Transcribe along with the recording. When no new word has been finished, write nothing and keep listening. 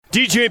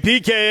DJ and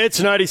PK,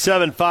 it's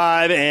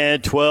 97.5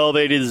 and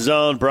 1280 The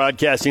Zone,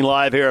 broadcasting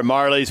live here at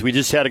Marley's. We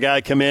just had a guy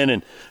come in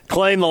and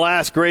claim the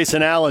last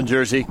Grayson Allen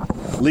jersey.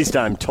 At least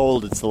I'm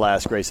told it's the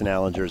last Grayson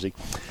Allen jersey.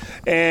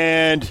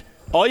 And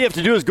all you have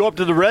to do is go up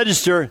to the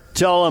register,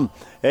 tell them,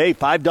 hey,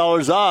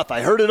 $5 off.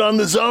 I heard it on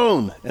The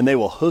Zone. And they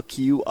will hook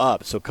you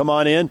up. So come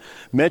on in,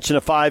 mention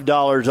a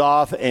 $5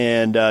 off,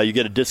 and you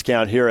get a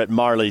discount here at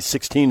Marley's,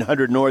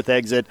 1600 North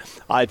Exit,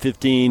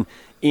 I-15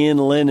 in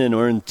Linden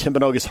or in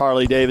Timpanogos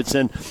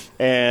Harley-Davidson.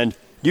 And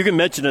you can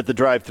mention it at the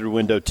drive-thru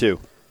window, too.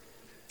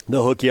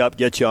 They'll hook you up,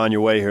 get you on your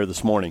way here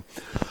this morning.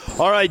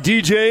 All right,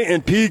 DJ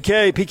and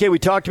PK. PK, we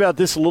talked about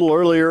this a little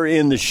earlier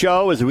in the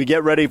show as we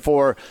get ready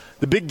for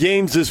the big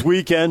games this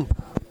weekend.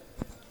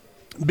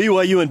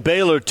 BYU and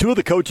Baylor, two of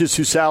the coaches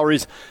whose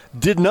salaries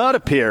did not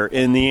appear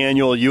in the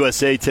annual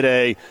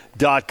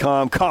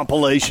USAtoday.com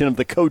compilation of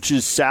the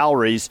coaches'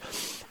 salaries.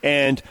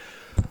 And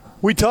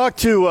we talked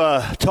to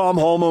Tom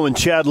Holmoe and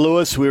Chad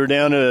Lewis. We were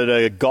down at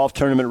a golf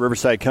tournament at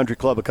Riverside Country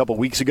Club a couple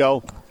weeks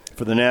ago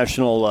for the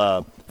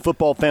National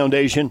Football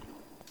Foundation.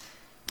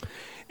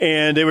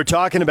 And they were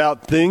talking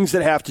about things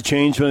that have to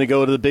change when they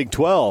go to the Big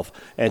 12.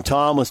 And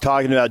Tom was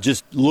talking about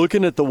just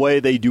looking at the way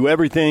they do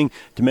everything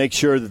to make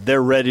sure that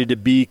they're ready to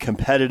be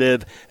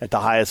competitive at the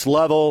highest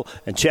level.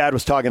 And Chad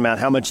was talking about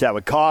how much that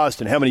would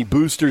cost and how many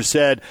boosters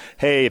said,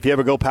 hey, if you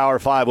ever go Power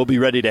 5, we'll be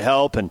ready to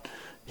help. And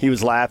he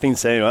was laughing,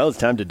 saying, well, it's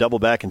time to double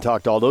back and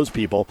talk to all those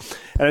people.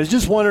 And I was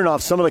just wondering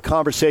off some of the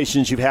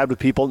conversations you've had with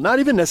people, not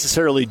even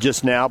necessarily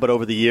just now, but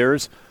over the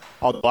years,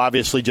 although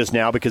obviously just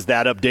now because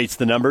that updates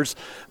the numbers.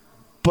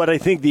 But I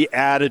think the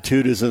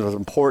attitude is as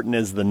important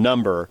as the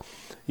number.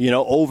 You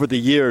know, over the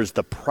years,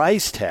 the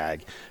price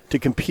tag to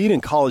compete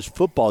in college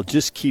football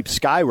just keeps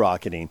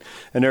skyrocketing.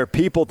 And there are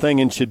people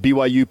thinking, should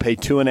BYU pay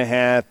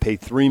 $2.5, pay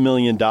 $3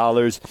 million?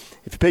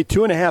 If you pay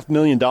 $2.5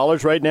 million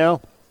right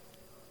now,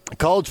 a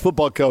college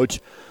football coach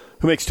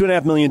who makes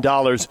 $2.5 million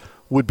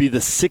would be the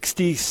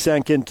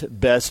 62nd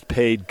best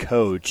paid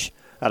coach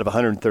out of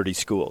 130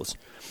 schools.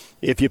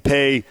 If you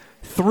pay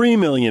 $3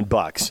 million,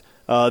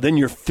 then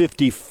you're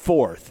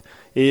 54th.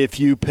 If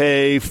you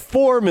pay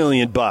 $4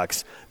 million,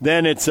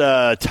 then it's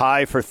a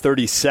tie for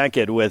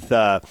 32nd with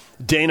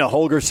Dana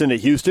Holgorsen at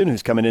Houston,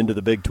 who's coming into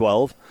the Big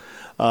 12.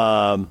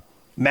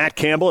 Matt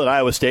Campbell at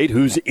Iowa State,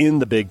 who's in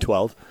the Big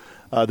 12.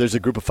 There's a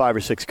group of 5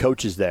 or 6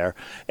 coaches there.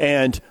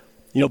 And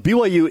you know,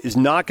 BYU is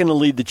not going to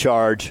lead the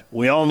charge.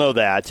 We all know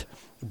that.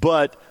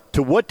 But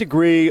to what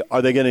degree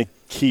are they going to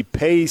keep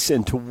pace,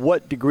 and to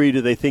what degree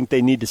do they think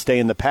they need to stay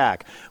in the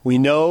pack? We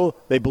know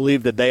they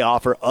believe that they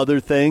offer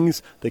other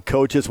things that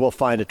coaches will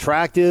find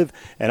attractive.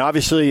 And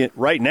obviously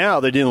right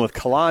now they're dealing with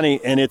Kalani,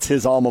 and it's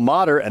his alma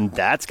mater, and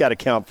that's got to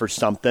count for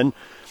something.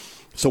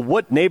 So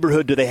what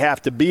neighborhood do they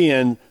have to be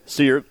in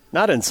so you're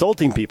not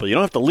insulting people? You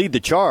don't have to lead the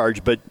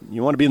charge, but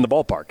you want to be in the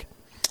ballpark.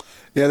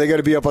 Yeah, they got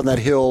to be up on that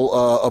hill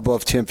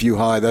above Timpview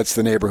High. That's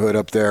the neighborhood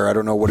up there. I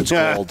don't know what it's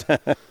called.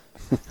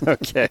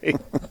 Okay.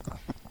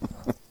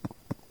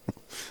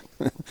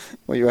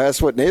 Well, you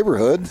asked what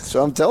neighborhood,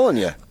 so I'm telling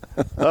you.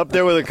 Up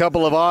there with a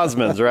couple of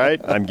Osmonds,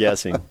 right? I'm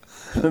guessing.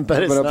 But I've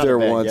been up there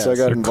once. I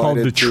got They're invited. called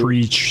the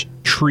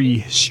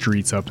tree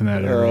streets up in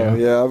that area.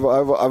 Yeah,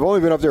 I've only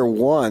been up there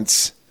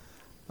once.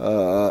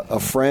 A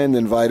friend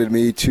invited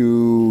me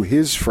to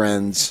his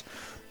friend's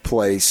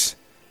place,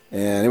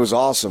 and it was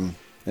awesome.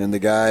 And the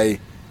guy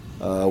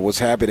was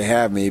happy to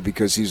have me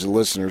because he's a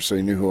listener, so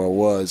he knew who I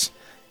was.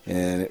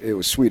 And it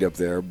was sweet up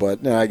there.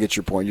 But no, I get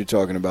your point. You're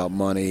talking about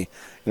money.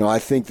 You know, I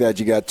think that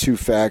you got two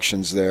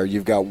factions there.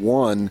 You've got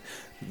one,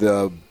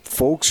 the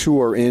folks who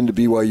are into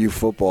BYU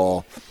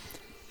football,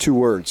 2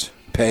 words,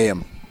 pay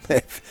them.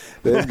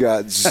 They've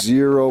got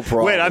zero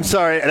problem. Wait, I'm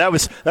sorry. That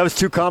was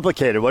too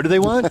complicated. What do they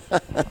want?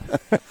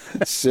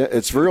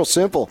 It's real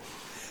simple.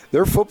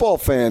 They're football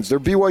fans.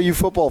 They're BYU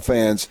football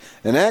fans.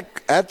 And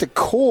at the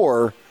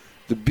core,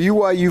 the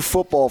BYU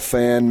football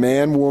fan,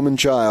 man, woman,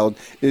 child,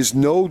 is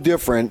no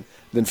different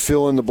than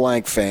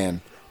fill-in-the-blank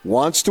fan.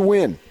 Wants to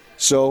win.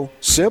 So,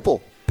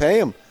 simple. Pay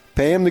him.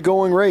 Pay him the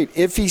going rate.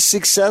 If he's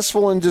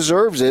successful and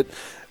deserves it,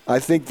 I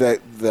think that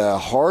the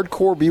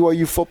hardcore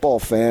BYU football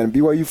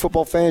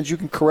fans, you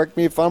can correct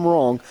me if I'm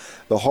wrong,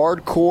 the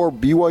hardcore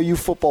BYU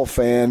football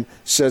fan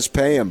says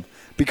pay him.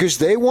 Because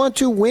they want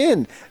to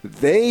win.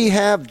 They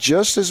have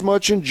just as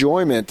much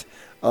enjoyment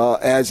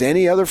as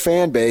any other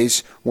fan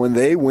base when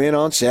they win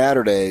on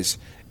Saturdays.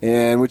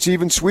 And what's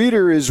even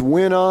sweeter is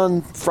win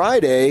on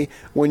Friday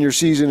when your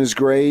season is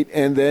great,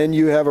 and then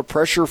you have a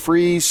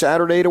pressure-free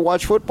Saturday to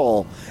watch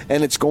football.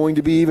 And it's going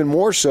to be even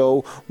more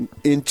so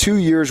in 2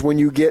 years when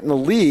you get in the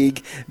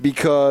league,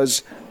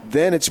 because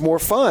then it's more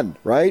fun,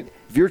 right?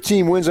 If your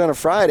team wins on a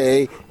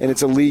Friday and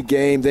it's a league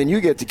game, then you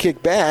get to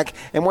kick back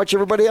and watch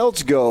everybody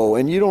else go,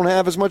 and you don't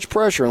have as much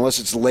pressure unless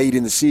it's late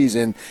in the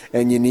season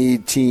and you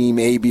need team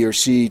A, B, or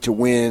C to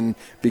win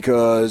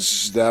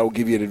because that will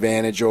give you an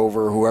advantage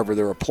over whoever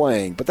they're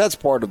playing. But that's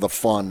part of the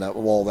fun of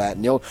all that,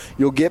 and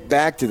you'll get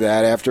back to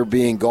that after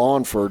being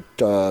gone for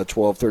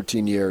 12,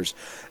 13 years.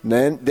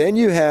 And then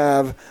you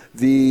have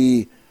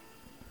the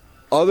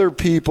other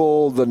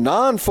people, the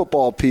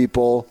non-football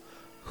people,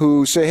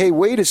 who say, hey,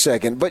 wait a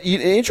second. But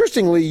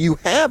interestingly, you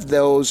have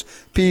those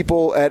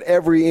people at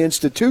every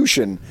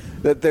institution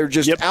that they're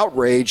just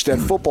outraged that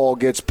football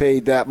gets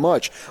paid that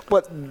much.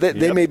 But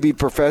they may be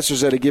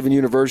professors at a given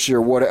university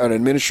or an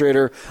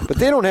administrator, but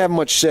they don't have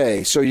much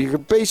say. So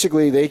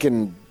they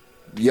can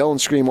yell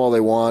and scream all they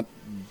want.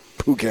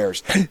 Who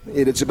cares?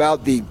 It's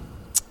about the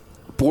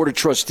board of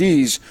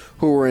trustees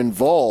who are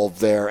involved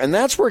there. And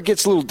that's where it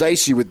gets a little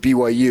dicey with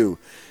BYU,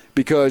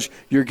 because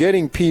you're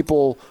getting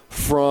people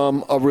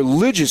from a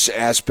religious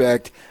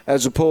aspect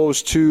as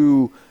opposed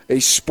to a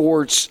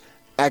sports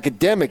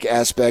academic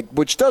aspect,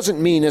 which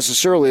doesn't mean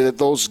necessarily that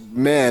those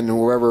men,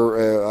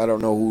 whoever, I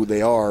don't know who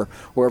they are,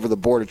 whoever the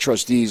board of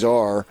trustees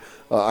are,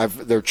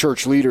 they're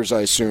church leaders,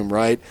 I assume,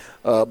 right?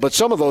 But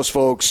some of those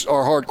folks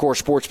are hardcore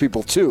sports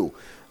people too.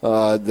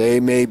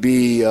 They may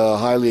be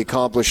highly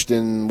accomplished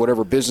in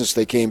whatever business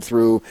they came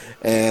through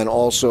and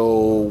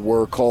also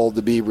were called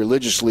to be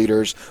religious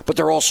leaders, but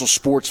they're also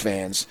sports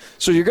fans.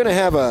 So you're going to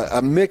have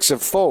a mix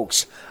of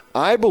folks.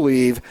 I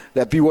believe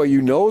that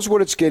BYU knows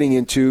what it's getting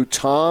into.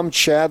 Tom,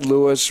 Chad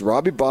Lewis,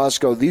 Robbie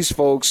Bosco, these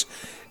folks,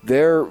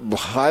 they're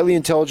highly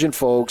intelligent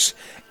folks,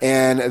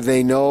 and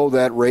they know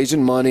that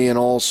raising money and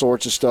all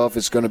sorts of stuff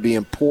is going to be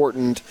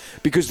important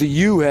because the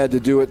U had to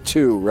do it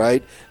too,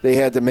 right? They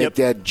had to make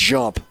that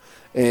jump.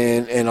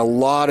 In a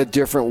lot of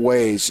different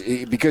ways,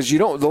 because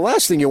the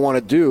last thing you want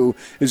to do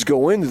is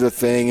go into the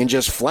thing and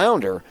just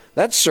flounder.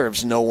 That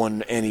serves no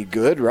one any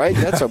good, right?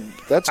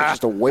 That's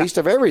just a waste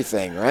of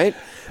everything, right?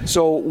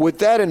 So with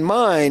that in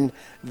mind,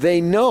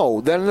 they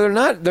know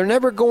that they're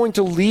never going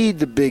to lead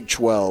the Big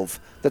 12.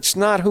 That's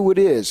not who it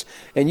is.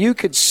 And you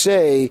could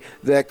say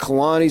that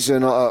Kalani's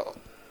an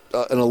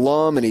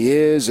alum, and he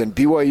is, and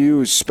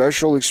BYU's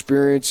special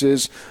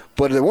experiences,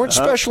 but they weren't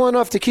special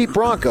enough to keep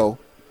Bronco.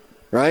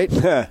 Right?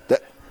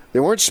 They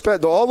weren't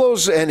all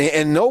those,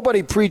 and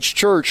nobody preached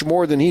church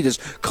more than he does.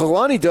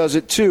 Kalani does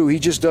it too. He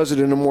just does it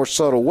in a more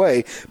subtle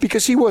way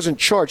because he wasn't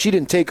charged. He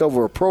didn't take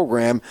over a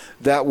program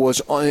that was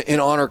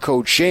in honor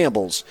code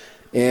shambles.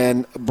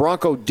 And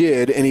Bronco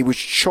did, and he was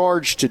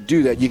charged to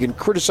do that. You can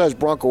criticize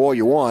Bronco all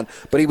you want,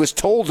 but he was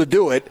told to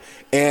do it.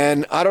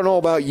 And I don't know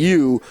about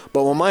you,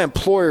 but when my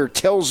employer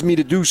tells me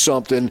to do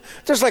something,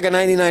 there's like a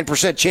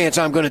 99% chance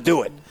I'm going to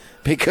do it,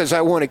 because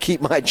I want to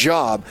keep my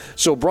job.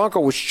 So Bronco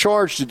was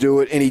charged to do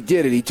it, and he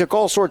did it. He took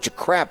all sorts of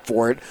crap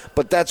for it,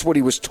 but that's what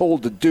he was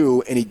told to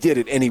do, and he did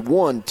it, and he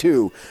won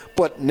too.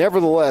 But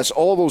nevertheless,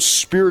 all those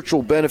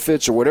spiritual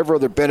benefits or whatever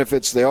other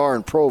benefits they are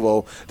in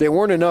Provo, they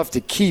weren't enough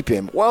to keep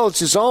him. Well, it's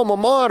his alma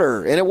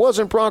mater, and it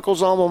wasn't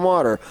Bronco's alma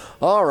mater.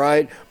 All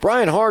right,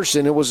 Brian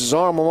Harsin, it was his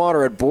alma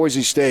mater at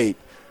Boise State.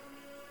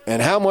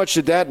 And how much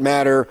did that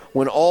matter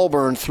when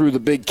Auburn threw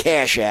the big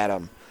cash at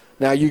him?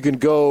 Now you can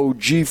go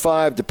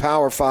G5 to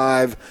Power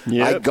 5.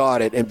 Yep. I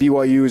got it. And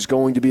BYU is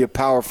going to be a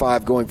Power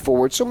 5 going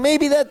forward. So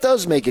maybe that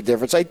does make a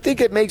difference. I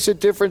think it makes a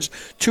difference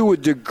to a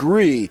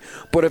degree.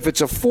 But if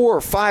it's a $4 or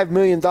 $5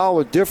 million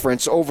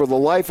difference over the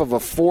life of a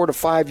 4 to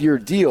 5 year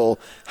deal,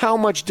 how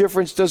much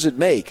difference does it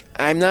make?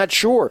 I'm not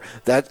sure.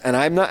 We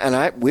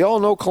all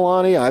know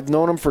Kalani. I've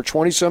known him for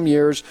 20 some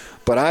years,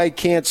 but I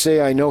can't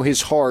say I know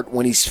his heart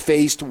when he's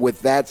faced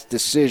with that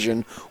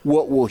decision.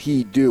 What will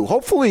he do?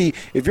 Hopefully,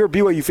 if you're a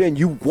BYU fan,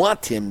 you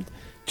want him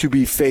to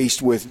be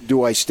faced with,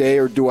 do I stay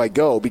or do I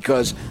go?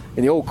 Because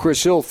in the old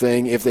Chris Hill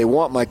thing, if they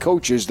want my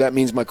coaches, that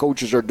means my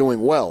coaches are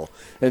doing well.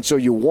 And so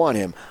you want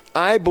him.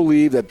 I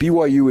believe that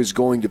BYU is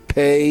going to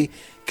pay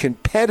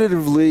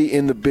competitively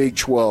in the Big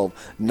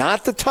 12.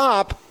 Not the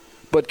top,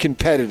 but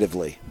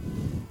competitively.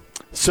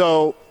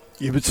 So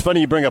it's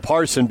funny you bring up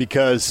Harsin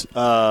because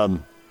now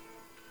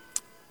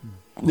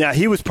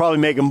he was probably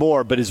making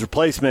more, but his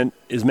replacement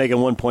is making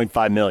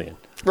 $1.5 million.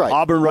 Right.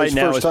 Auburn right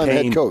now is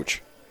paying head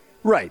coach.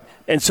 Right.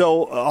 And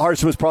so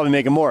Harsin was probably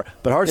making more,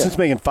 but Harsin's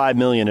making $5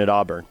 million at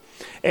Auburn.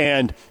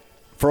 And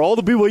for all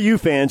the BYU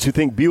fans who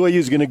think BYU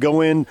is going to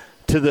go in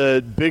to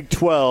the Big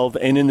 12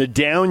 and in the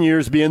down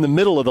years be in the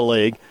middle of the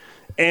league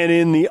and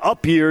in the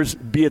up years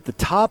be at the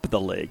top of the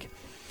league,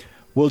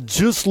 well,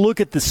 just look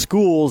at the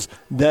schools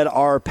that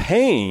are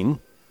paying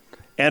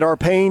and are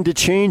paying to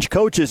change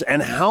coaches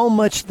and how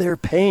much they're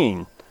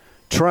paying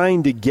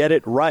trying to get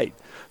it right.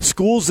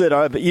 Schools that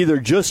have either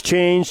just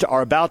changed,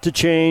 are about to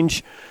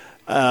change,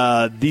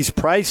 these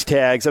price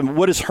tags. I mean,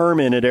 what is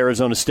Herman at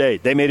Arizona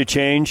State? They made a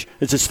change.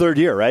 It's his third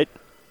year, right?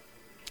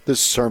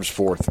 This is Herm's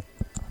fourth.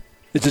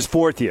 It's his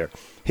fourth year.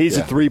 He's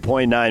at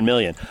 $3.9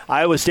 million.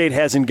 Iowa State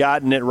hasn't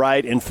gotten it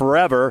right in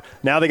forever.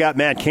 Now they got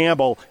Matt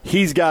Campbell.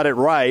 He's got it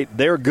right.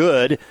 They're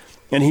good,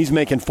 and he's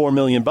making $4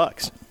 million.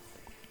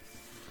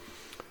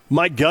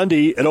 Mike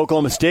Gundy at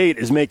Oklahoma State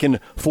is making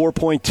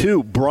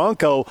 $4.2.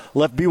 Bronco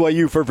left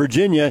BYU for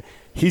Virginia.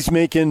 He's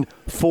making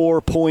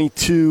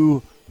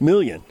 $4.2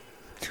 million.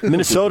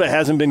 Minnesota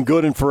hasn't been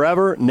good in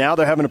forever. Now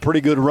they're having a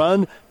pretty good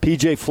run.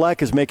 PJ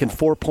Fleck is making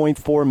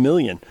 $4.4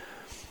 million.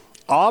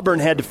 Auburn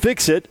had to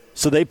fix it,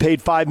 so they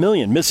paid $5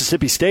 million.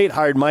 Mississippi State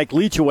hired Mike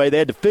Leach away. They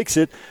had to fix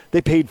it.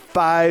 They paid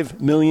 $5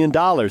 million.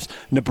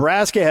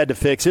 Nebraska had to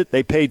fix it.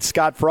 They paid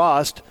Scott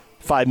Frost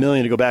 $5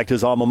 million to go back to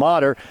his alma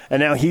mater, and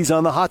now he's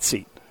on the hot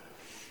seat.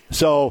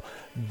 So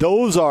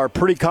those are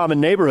pretty common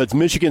neighborhoods.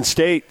 Michigan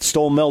State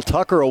stole Mel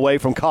Tucker away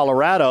from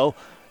Colorado.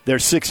 They're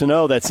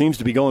 6-0. That seems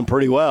to be going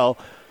pretty well.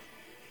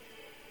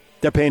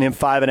 They're paying him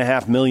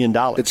 $5.5 million.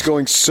 It's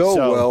going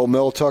so well,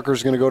 Mel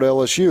Tucker's going to go to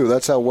LSU.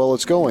 That's how well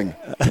it's going.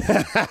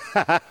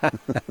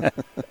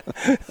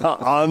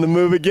 On the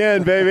move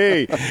again,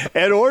 baby.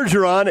 Ed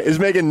Orgeron is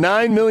making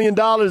 $9 million at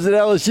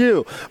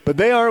LSU, but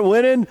they aren't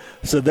winning,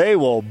 so they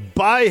will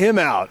buy him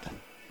out.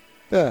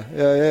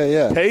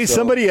 Yeah. Pay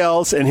somebody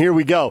else, and here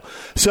we go.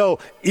 So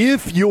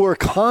if you're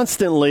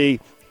constantly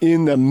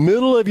in the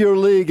middle of your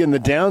league in the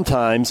down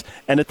times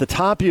and at the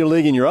top of your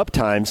league in your up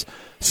times,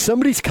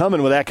 somebody's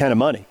coming with that kind of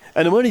money.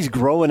 And the money's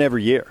growing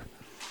every year.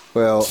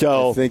 Well,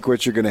 I think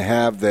what you're going to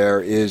have there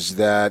is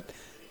that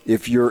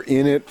if you're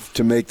in it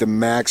to make the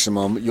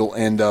maximum, you'll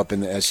end up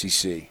in the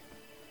SEC.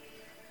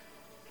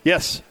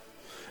 Yes.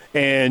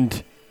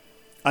 And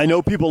I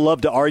know people love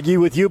to argue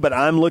with you, but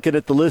I'm looking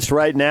at the list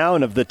right now,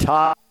 and of the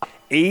top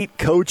 8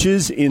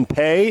 coaches in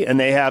pay, and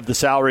they have the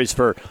salaries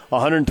for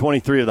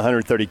 123 of the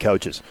 130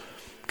 coaches.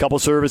 A couple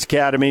service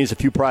academies, a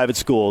few private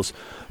schools.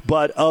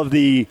 But of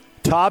the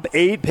top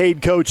 8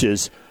 paid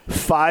coaches,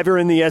 5 are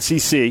in the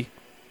SEC.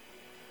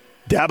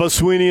 Dabo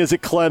Swinney is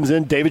at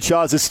Clemson, David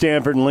Shaw's at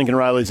Stanford, and Lincoln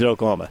Riley's at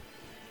Oklahoma.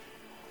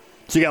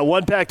 So you got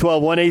 1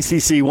 Pac-12, 1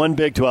 ACC, 1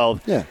 Big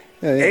 12,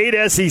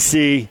 8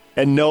 SEC,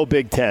 and no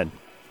Big 10.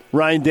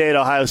 Ryan Day at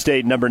Ohio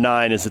State, number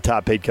 9, is the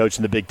top paid coach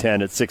in the Big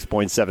 10 at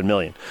 $6.7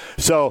 million.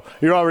 So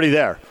you're already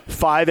there.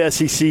 5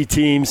 SEC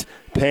teams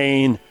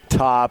paying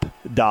top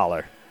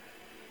dollar.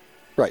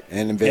 Right,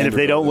 and if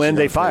they don't win,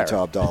 they fire.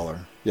 Top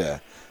dollar. Yeah.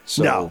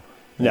 So,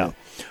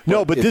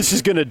 No, but this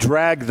is going to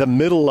drag the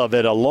middle of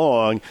it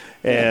along,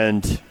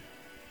 and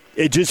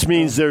it just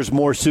means there's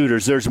more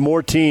suitors. There's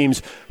more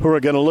teams who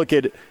are going to look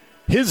at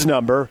his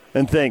number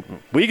and think,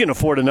 we can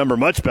afford a number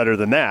much better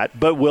than that,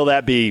 but will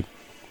that be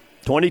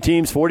 20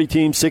 teams, 40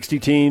 teams, 60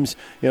 teams?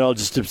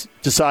 Just to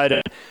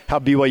decide how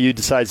BYU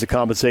decides to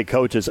compensate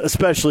coaches,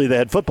 especially the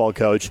head football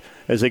coach,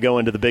 as they go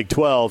into the Big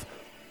 12,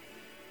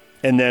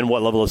 and then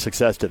what level of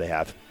success do they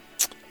have?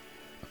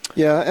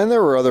 Yeah, and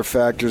there were other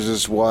factors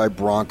as why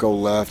Bronco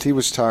left. He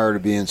was tired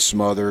of being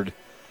smothered.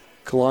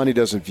 Kalani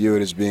doesn't view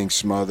it as being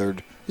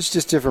smothered. It's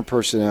just different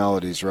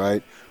personalities,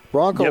 right?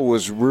 Bronco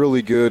was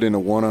really good in a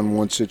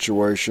one-on-one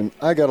situation.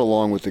 I got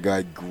along with the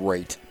guy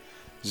great.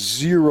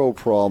 Zero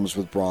problems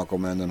with Bronco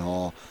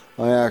Mendenhall.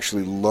 I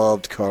actually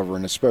loved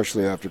covering,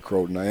 especially after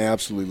Croton. I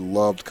absolutely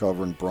loved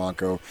covering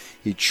Bronco.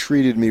 He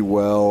treated me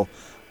well.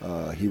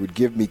 He would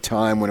give me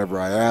time whenever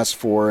I asked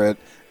for it.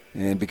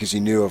 And because he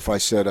knew if I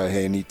said,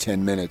 hey, I need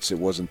 10 minutes, it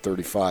wasn't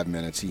 35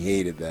 minutes. He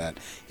hated that.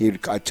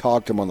 I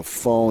talked to him on the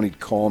phone. He'd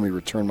call me,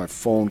 return my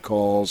phone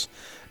calls.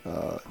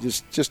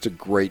 Just a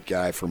great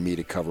guy for me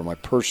to cover. My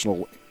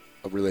personal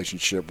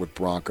relationship with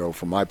Bronco,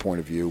 from my point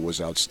of view,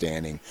 was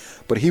outstanding.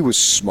 But he was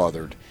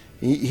smothered.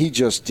 He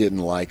just didn't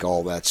like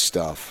all that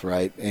stuff,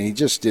 right? And he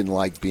just didn't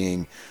like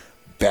being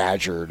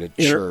badgered at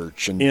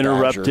church and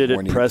interrupted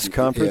at press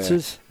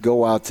conferences.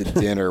 Go out to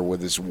dinner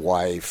with his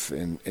wife,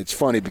 and it's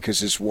funny because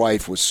his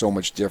wife was so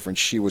much different.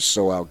 She was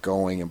so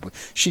outgoing, and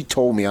she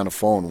told me on the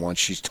phone once.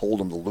 She told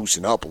him to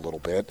loosen up a little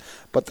bit,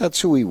 but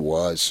that's who he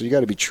was. So you got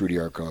to be true to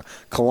your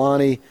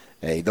Kalani.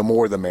 Hey, the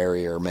more the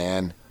merrier,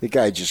 man. The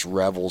guy just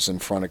revels in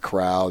front of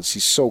crowds.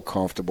 He's so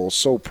comfortable,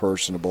 so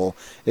personable.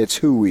 It's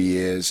who he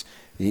is.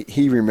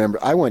 He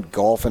remembered. I went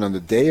golfing on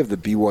the day of the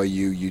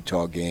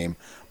BYU-Utah game.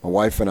 My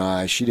wife and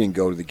I, she didn't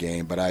go to the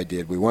game, but I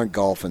did. We went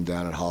golfing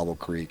down at Hobble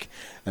Creek,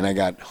 and I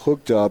got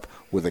hooked up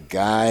with a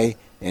guy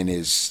and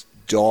his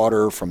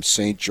daughter from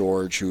St.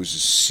 George who's a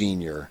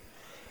senior.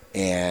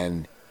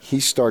 And he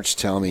starts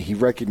telling me, he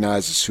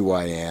recognizes who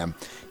I am.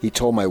 He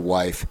told my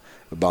wife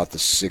about the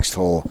 6th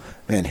hole.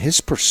 Man,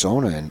 his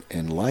persona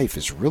in life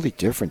is really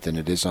different than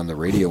it is on the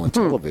radio and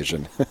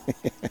television.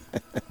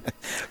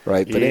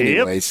 Right, but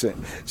anyway,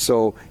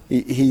 so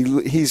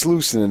he's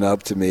loosening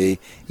up to me.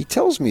 He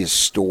tells me a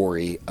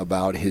story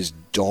about his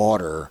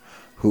daughter,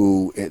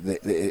 who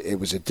it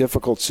was a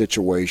difficult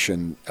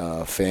situation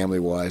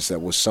family-wise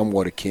that was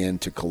somewhat akin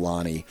to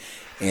Kalani,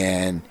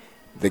 and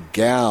the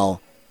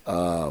gal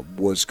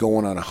was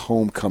going on a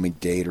homecoming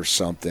date or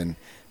something.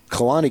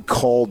 Kalani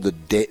called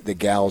the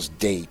gal's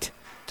date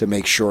to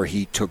make sure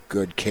he took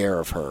good care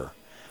of her,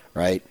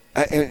 right?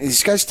 And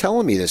this guy's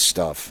telling me this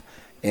stuff.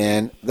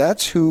 And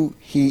that's who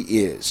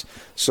he is.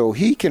 So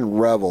he can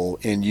revel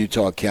in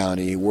Utah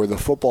County, where the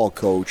football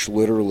coach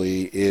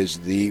literally is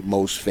the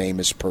most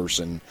famous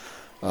person,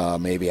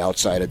 maybe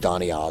outside of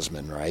Donnie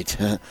Osmond, right?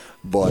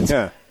 But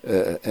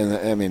and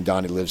I mean,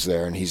 Donnie lives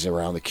there, and he's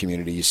around the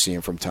community. You see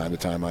him from time to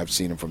time. I've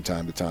seen him from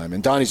time to time.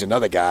 And Donnie's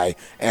another guy,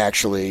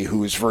 actually,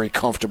 who is very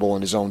comfortable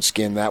in his own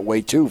skin that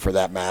way, too, for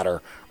that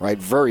matter, right?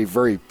 Very,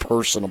 very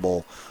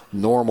personable,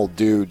 normal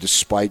dude,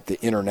 despite the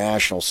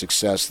international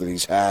success that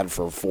he's had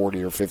for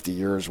 40 or 50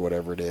 years,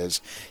 whatever it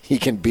is. He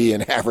can be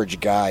an average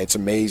guy. It's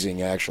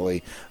amazing,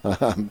 actually.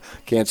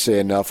 Can't say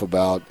enough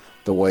about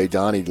the way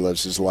Donnie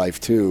lives his life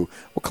too.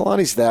 Well,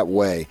 Kalani's that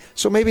way.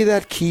 So maybe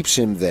that keeps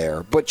him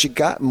there. But you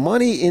got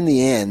money in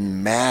the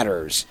end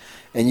matters.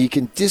 And you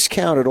can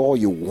discount it all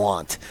you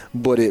want,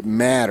 but it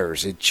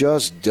matters. It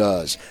just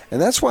does.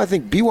 And that's why I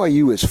think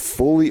BYU is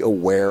fully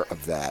aware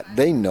of that.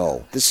 They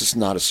know this is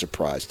not a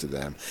surprise to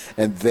them.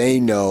 And they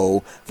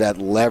know that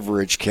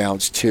leverage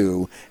counts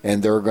too,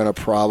 and they're going to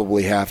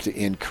probably have to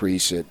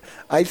increase it.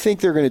 I think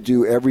they're going to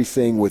do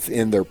everything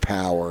within their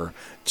power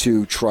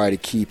to try to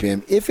keep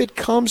him, if it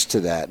comes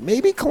to that.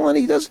 Maybe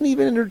Kalani doesn't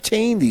even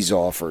entertain these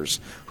offers.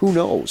 Who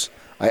knows?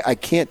 I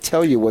can't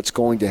tell you what's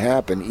going to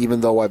happen,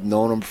 even though I've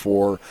known him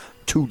for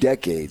 2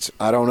 decades.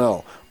 I don't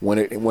know. When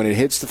it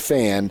hits the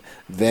fan,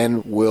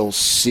 then we'll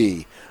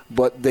see.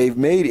 But they've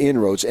made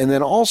inroads. And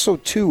then also,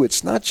 too,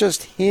 it's not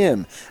just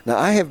him. Now,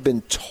 I have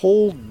been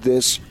told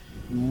this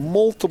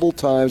multiple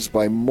times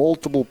by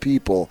multiple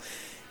people.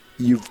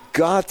 You've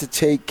got to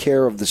take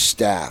care of the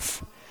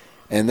staff.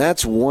 And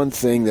that's one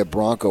thing that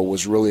Bronco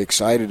was really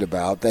excited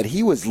about, that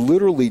he was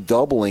literally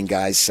doubling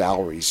guys'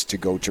 salaries to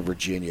go to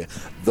Virginia.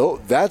 Though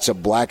that's a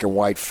black and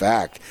white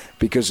fact,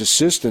 because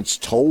assistants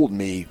told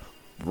me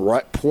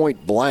right,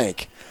 point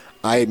blank,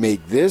 I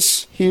make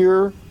this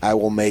here, I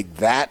will make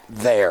that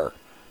there.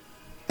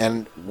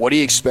 And what do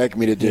you expect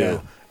me to do?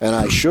 Yeah. And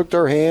I shook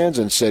their hands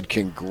and said,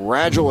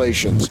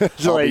 congratulations.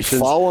 I'll be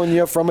following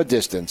you from a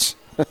distance.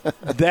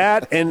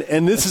 That,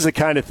 and this is the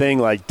kind of thing,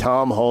 like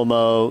Tom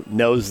Holmoe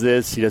knows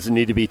this. He doesn't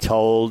need to be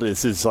told.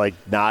 This is like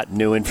not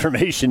new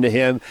information to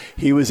him.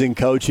 He was in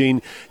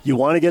coaching. You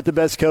want to get the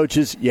best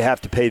coaches, you have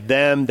to pay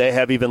them. They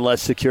have even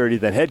less security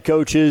than head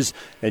coaches.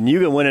 And you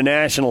can win a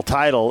national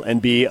title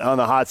and be on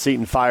the hot seat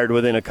and fired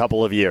within a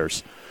couple of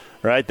years.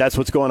 Right? That's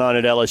what's going on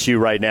at LSU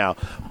right now.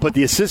 But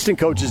the assistant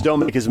coaches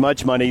don't make as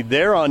much money.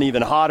 They're on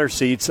even hotter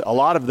seats. A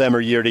lot of them are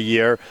year to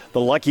year.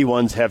 The lucky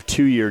ones have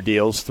 2-year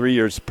deals. 3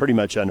 years pretty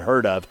much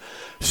unheard of.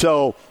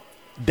 So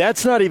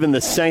that's not even the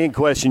second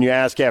question you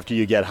ask after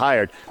you get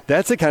hired.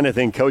 That's the kind of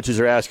thing coaches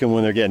are asking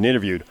when they're getting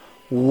interviewed.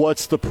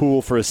 What's the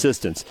pool for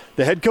assistants?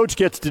 The head coach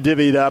gets to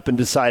divvy it up and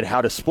decide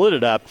how to split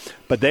it up,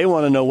 but they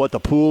want to know what the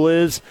pool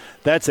is.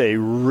 That's a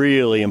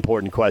really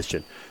important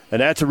question. And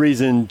that's a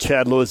reason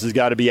Chad Lewis has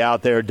got to be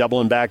out there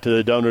doubling back to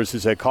the donors who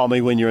say, call me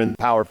when you're in the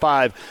Power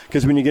 5.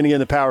 Because when you're going to get in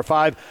the Power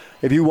 5,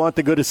 if you want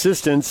the good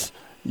assistants,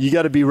 you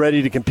got to be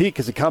ready to compete,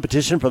 because the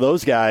competition for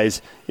those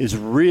guys is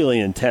really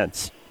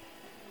intense.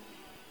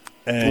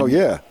 And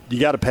yeah. You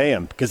got to pay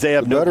them because they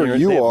have no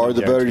guarantee. The better you are,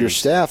 the better your guarantees.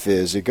 staff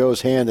is. It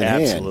goes hand in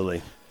hand.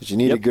 Absolutely. Because you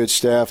need a good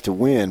staff to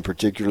win,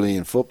 particularly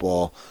in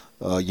football.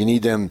 You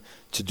need them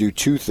to do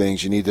 2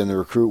 things. You need them to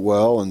recruit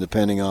well, and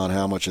depending on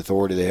how much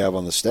authority they have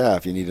on the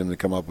staff, you need them to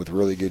come up with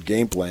really good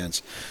game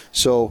plans.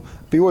 So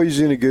BYU's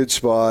in a good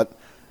spot.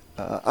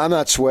 I'm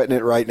not sweating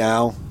it right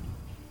now.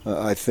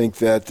 I think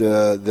that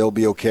they'll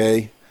be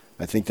okay.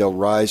 I think they'll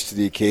rise to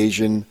the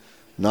occasion,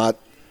 not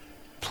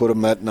put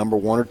them at number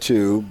 1 or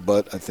 2,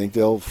 but I think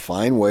they'll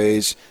find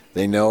ways.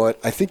 They know it.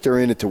 I think they're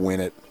in it to win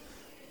it.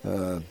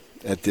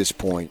 At this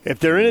point, if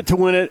they're in it to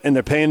win it and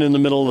they're paying in the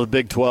middle of the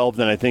Big 12,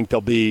 then I think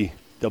they'll be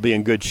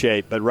in good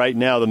shape. But right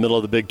now, the middle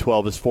of the Big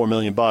 12 is $4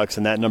 million,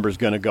 and that number is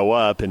going to go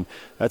up, and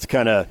that's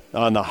kind of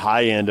on the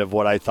high end of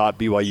what I thought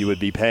BYU would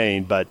be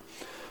paying. But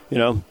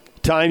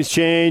times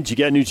change, you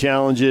get new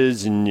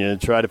challenges, and you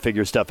try to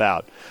figure stuff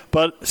out.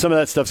 But some of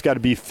that stuff's got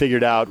to be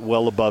figured out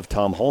well above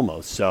Tom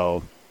Holmoe.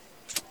 So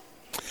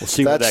we'll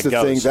see where that goes.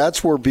 That's the thing.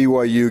 That's where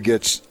BYU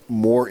gets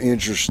more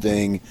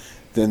interesting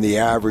than the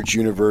average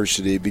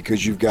university,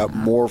 because you've got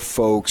more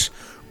folks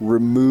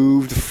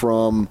removed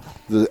from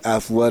the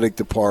athletic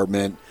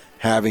department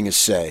having a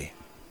say.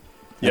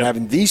 And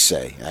having the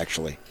say,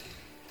 actually.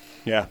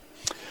 Yeah.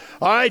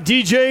 All right,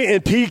 DJ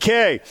and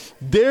PK,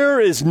 there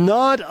is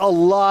not a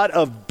lot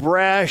of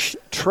brash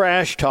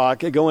trash talk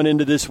going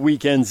into this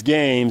weekend's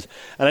games,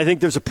 and I think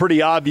there's a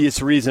pretty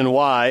obvious reason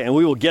why, and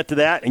we will get to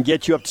that and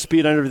get you up to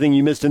speed on everything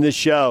you missed in this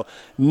show.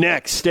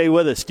 Next, stay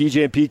with us.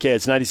 DJ and PK,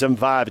 it's 97.5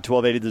 at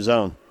 1280 The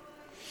Zone.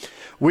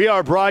 We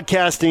are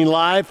broadcasting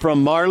live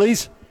from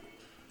Marley's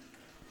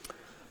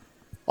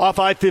off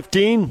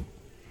I-15,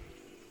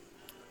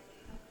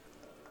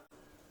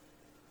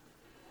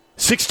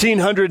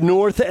 1600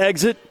 North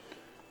exit,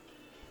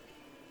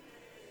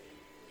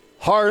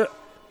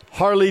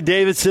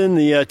 Harley-Davidson,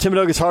 the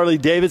Timotokis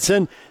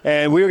Harley-Davidson,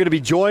 and we are going to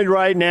be joined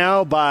right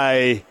now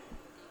by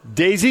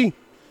Daisy.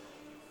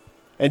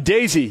 And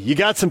Daisy, you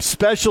got some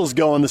specials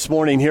going this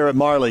morning here at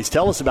Marley's.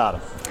 Tell us about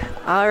them.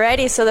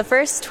 Alrighty, so the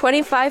first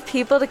 25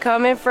 people to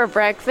come in for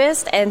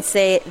breakfast and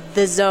say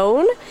The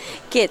Zone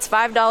gets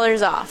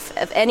 $5 off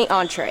of any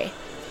entree.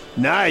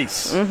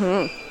 Nice.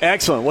 Mm-hmm.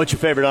 Excellent. What's your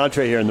favorite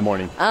entree here in the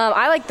morning?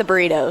 I like the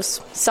burritos.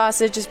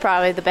 Sausage is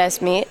probably the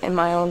best meat, in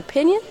my own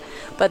opinion,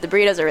 but the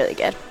burritos are really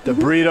good. The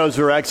burritos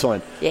are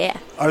excellent. Yeah.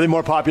 Are they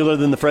more popular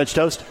than the French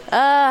toast?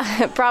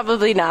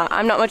 Probably not.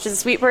 I'm not much of a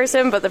sweet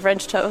person, but the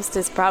French toast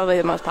is probably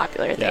the most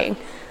popular thing.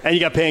 And you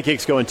got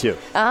pancakes going too.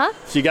 Uh-huh.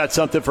 So you got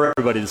something for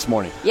everybody this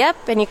morning.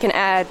 Yep, and you can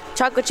add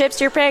chocolate chips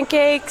to your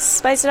pancakes,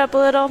 spice it up a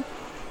little.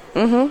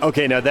 Mm-hmm.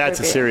 Okay, now that's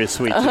a serious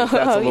sweet tooth.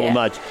 That's a little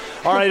much.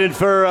 All right, and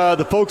for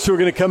the folks who are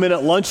going to come in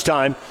at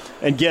lunchtime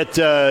and get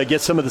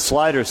some of the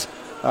sliders,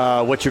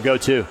 what's your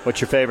go-to?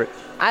 What's your favorite?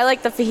 I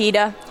like the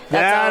fajita.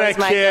 That's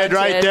a kid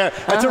right there.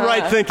 That's a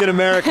right-thinking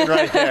American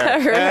right there.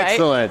 Right.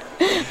 Excellent.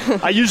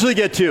 I usually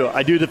get two.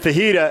 I do the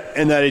fajita,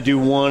 and then I do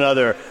one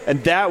other,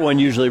 and that one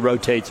usually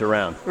rotates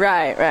around.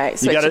 Right.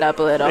 Switch it up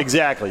a little.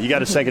 Exactly. You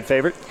got a second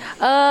favorite?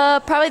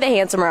 Probably the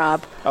Handsome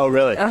Rob. Oh,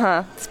 really?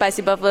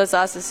 Spicy buffalo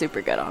sauce is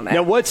super good on that.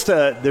 Now,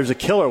 there's a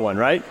killer one,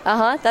 right?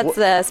 That's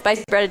the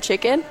spicy breaded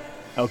chicken.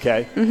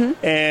 Okay.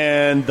 Mm-hmm.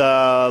 And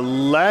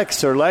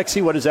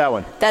Lexi, what is that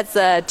one? That's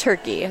a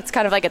turkey. It's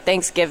kind of like a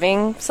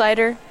Thanksgiving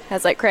slider.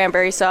 Has like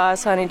cranberry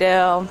sauce, honey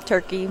dill,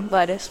 turkey,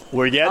 lettuce.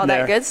 We're getting all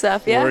there. All that good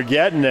stuff, yeah. We're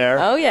getting there.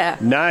 Oh, yeah.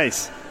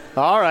 Nice.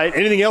 All right.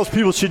 Anything else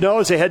people should know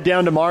as they head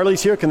down to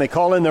Marley's here? Can they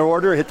call in their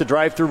order, hit the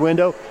drive-through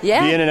window, be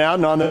in and out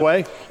and on their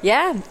way?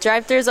 Yeah.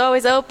 Drive-thru's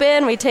always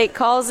open. We take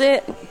call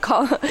in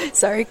for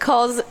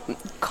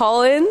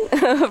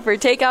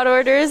takeout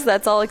orders.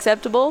 That's all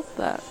acceptable.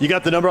 But you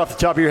got the number off the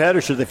top of your head,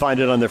 or should they find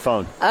it on their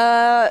phone?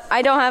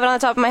 I don't have it on the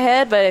top of my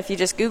head, but if you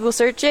just Google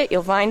search it,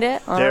 you'll find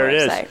it on our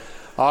website. There it is.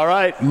 All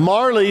right.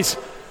 Marley's.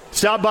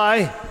 Stop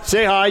by,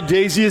 say hi.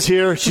 Daisy is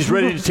here. She's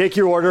ready to take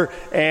your order,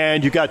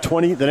 and you got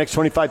the next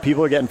 25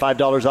 people are getting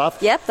 $5 off?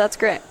 Yep, that's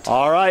correct.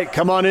 All right,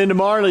 come on into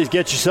Marley's.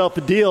 Get yourself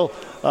a deal.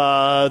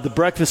 The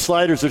breakfast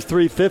sliders are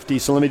 $3.50,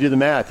 so let me do the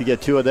math. You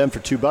get two of them for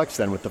 $2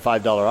 then with the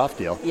 $5 off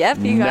deal. Yep,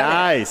 you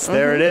got it. Nice.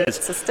 There it is.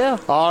 So still.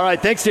 All right,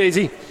 thanks,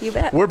 Daisy. You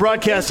bet. We're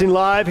broadcasting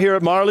live here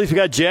at Marley's. We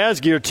got jazz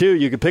gear, too.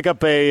 You can pick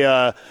up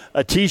a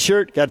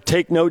T-shirt, got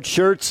Take Note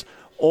shirts.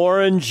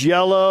 Orange,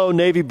 yellow,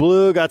 navy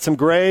blue, got some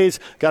grays,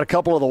 got a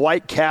couple of the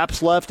white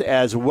caps left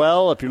as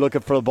well if you're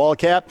looking for the ball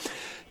cap.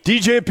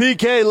 DJ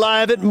PK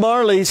live at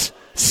Marley's,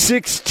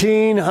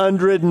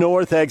 1600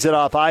 North, exit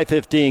off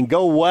I-15.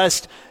 Go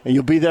west, and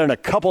you'll be there in a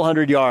couple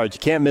hundred yards. You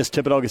can't miss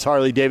Timpanogos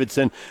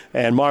Harley-Davidson,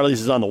 and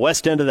Marley's is on the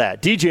west end of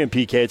that. DJ and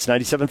PK, it's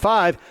 97.5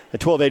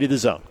 at 1280 The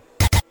Zone.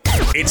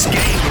 It's game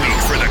week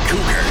for the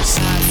Cougars.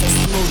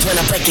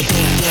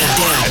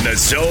 And the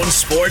Zone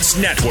Sports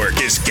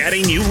Network is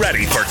getting you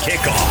ready for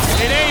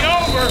kickoff. It ain't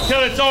over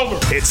till it's over.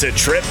 It's a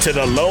trip to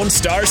the Lone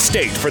Star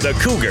State for the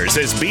Cougars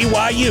as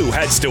BYU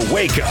heads to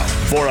Waco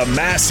for a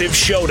massive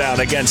showdown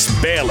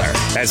against Baylor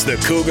as the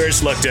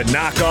Cougars look to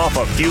knock off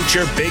a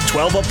future Big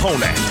 12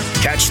 opponent.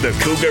 Catch the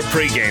Cougar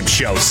pregame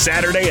show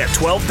Saturday at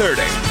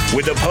 12:30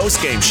 with the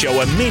postgame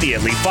show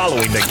immediately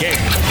following the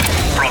game.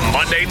 From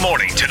Monday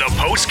morning to the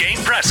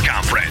postgame press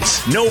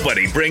conference,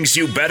 nobody brings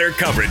you better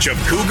coverage of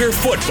Cougar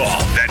football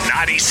than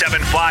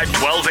 97.5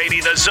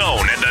 1280 The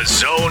Zone and the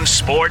Zone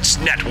Sports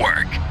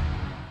Network.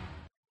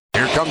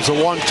 Here comes the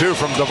 1-2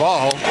 from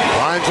Duvall.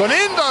 Lines one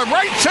into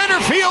right center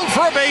field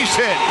for a base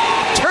hit.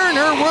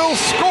 Turner will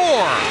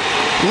score.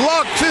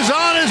 Lux is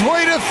on his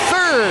way to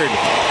third.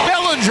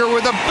 Bellinger,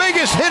 with the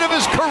biggest hit of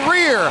his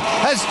career,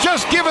 has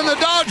just given the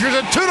Dodgers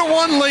a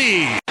 2-1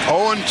 lead.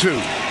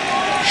 0-2.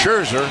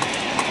 Scherzer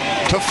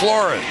to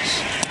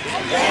Flores.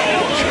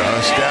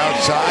 Just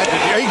outside.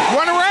 He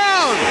went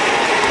around.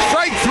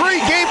 Strike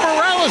three. Gabe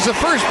Morales, the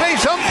first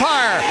base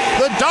umpire.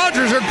 The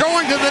Dodgers are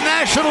going to the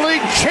National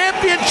League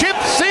Championship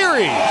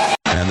Series.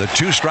 And the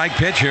two-strike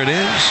pitch, here it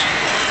is.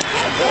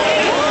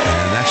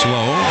 And that's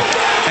low.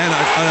 And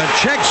a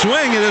check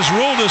swing. It is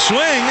ruled a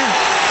swing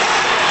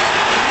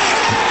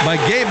by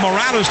Gabe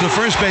Morales, the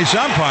first base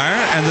umpire,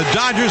 and the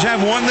Dodgers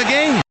have won the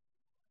game.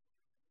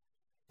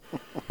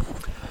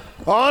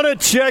 On a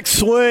check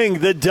swing,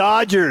 the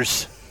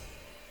Dodgers.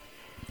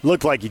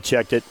 Looked like he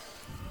checked it.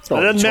 It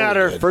doesn't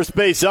matter. First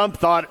base ump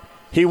thought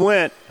he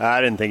went.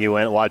 I didn't think he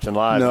went watching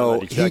live. No,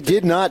 he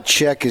did not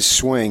check his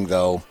swing,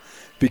 though,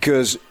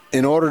 because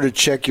in order to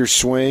check your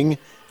swing,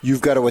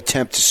 you've got to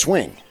attempt to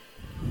swing.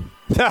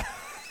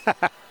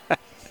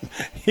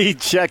 He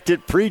checked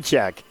it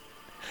pre-check.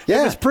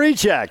 Yeah. It was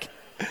pre-check.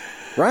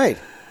 Right.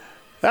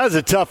 That was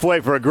a tough way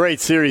for a great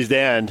series to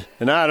end.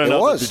 And I don't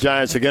know if the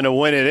Giants are going to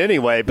win it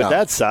anyway, but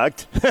that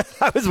sucked.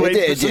 I was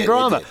waiting for some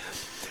drama.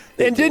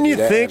 And didn't you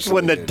think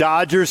when the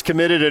Dodgers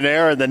committed an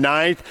error in the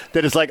ninth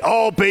that it's like,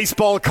 oh,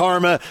 baseball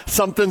karma,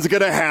 something's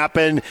going to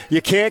happen.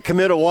 You can't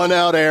commit a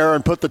one-out error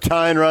and put the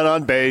tying run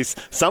on base.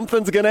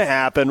 Something's going to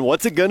happen.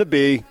 What's it going to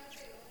be?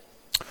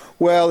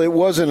 Well, it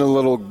wasn't a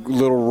little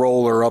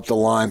roller up the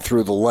line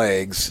through the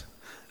legs.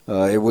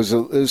 It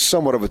was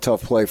somewhat of a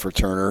tough play for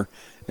Turner,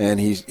 and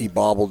he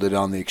bobbled it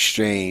on the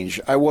exchange.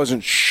 I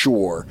wasn't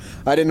sure.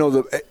 I didn't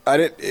know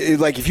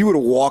if you would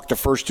have walked the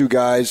first two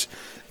guys,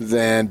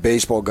 then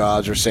baseball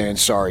gods are saying,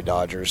 "Sorry,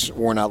 Dodgers,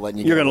 we're not letting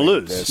you." You're going to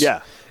lose. This.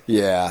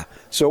 Yeah.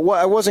 So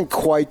I wasn't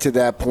quite to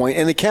that point,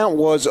 and the count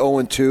was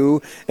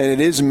 0-2, and it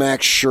is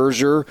Max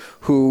Scherzer,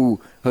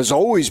 who has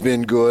always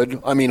been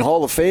good. I mean,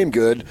 Hall of Fame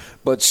good,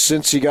 but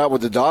since he got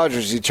with the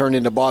Dodgers, he turned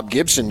into Bob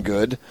Gibson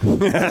good.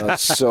 I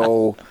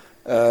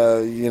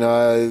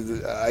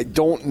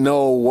don't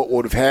know what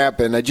would have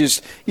happened.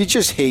 You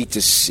just hate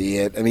to see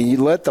it. I mean,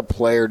 you let the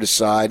player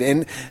decide.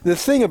 And the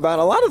thing about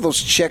a lot of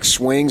those check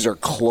swings are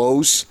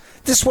close.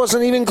 This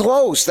wasn't even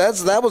close.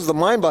 That was the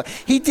mind blow.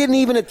 He didn't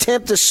even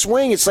attempt to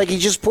swing. It's like he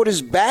just put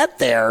his bat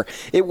there.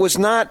 It was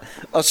not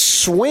a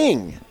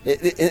swing.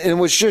 It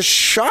was just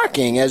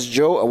shocking. As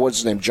what's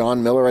his name,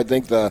 John Miller, I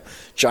think the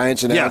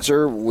Giants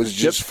announcer was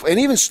just, and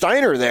even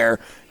Steiner there,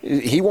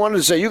 he wanted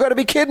to say, "You got to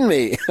be kidding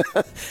me."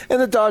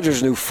 And the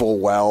Dodgers knew full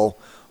well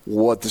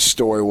what the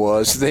story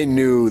was. They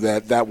knew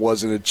that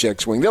wasn't a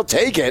check swing. They'll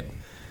take it.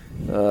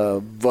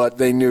 But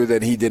they knew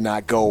that he did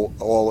not go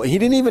all. He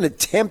didn't even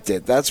attempt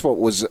it. That's what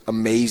was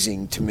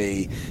amazing to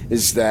me,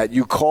 is that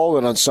you call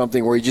it on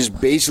something where he just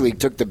basically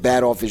took the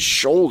bat off his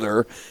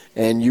shoulder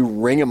and you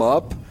ring him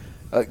up.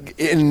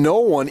 And no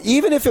one,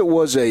 even if it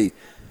was a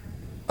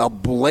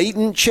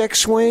blatant check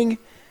swing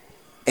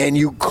and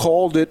you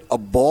called it a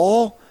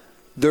ball,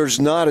 there's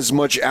not as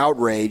much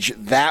outrage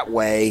that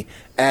way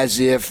as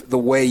if the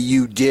way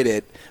you did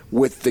it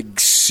with the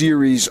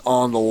series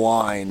on the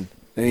line.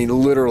 I mean,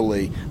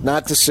 literally,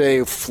 not to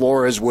say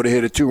Flores would have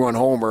hit a 2-run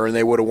homer and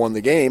they would have won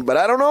the game, but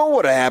I don't know what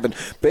would have happened.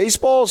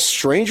 Baseball,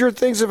 stranger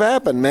things have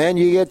happened, man.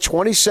 You get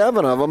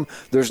 27 of them.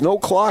 There's no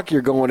clock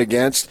you're going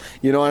against.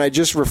 And I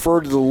just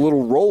referred to the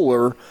little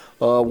roller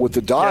with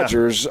the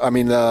Dodgers. Yeah. I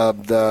mean,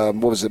 the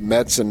what was it,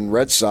 Mets and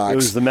Red Sox? It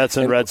was the Mets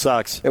and Red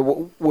Sox. It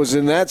was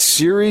in that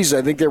series.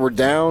 I think they were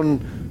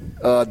down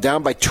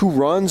by 2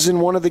 runs in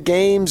one of the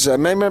games. I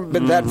remember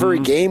that very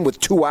game with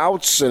 2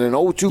 outs and an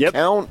 0-2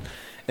 count.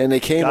 And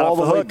they came all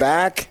the way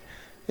back.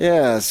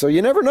 Yeah, so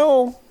you never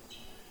know.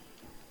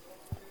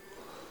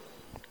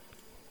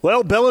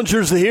 Well,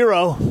 Bellinger's the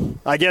hero.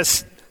 I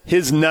guess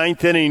his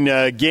 9th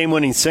inning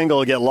game-winning single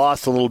will get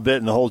lost a little bit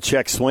in the whole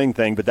check swing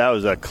thing, but that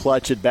was a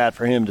clutch at bat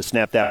for him to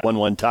snap that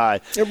 1-1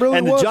 tie. It really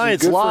and the was.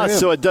 Giants lost,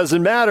 so it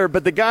doesn't matter.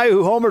 But the guy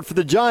who homered for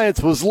the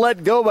Giants was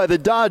let go by the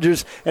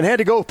Dodgers and had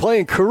to go play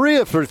in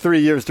Korea for 3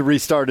 years to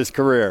restart his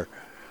career.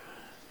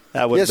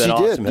 That would have been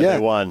awesome if they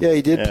won. Yeah,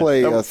 he did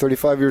play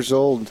 35 years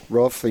old,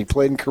 rough. He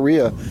played in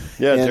Korea.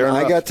 Yeah, and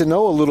I got to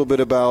know a little bit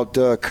about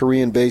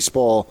Korean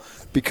baseball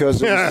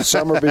because it was the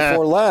summer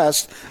before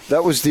last.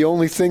 That was the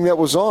only thing that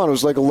was on. It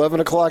was like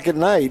 11 o'clock at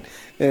night,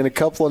 and a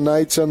couple of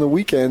nights on the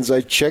weekends I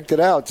checked it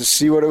out to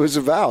see what it was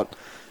about.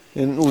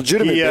 And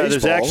legitimate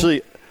baseball.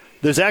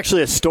 There's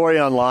actually a story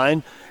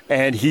online.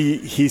 And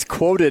he's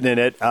quoted in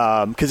it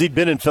because he'd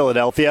been in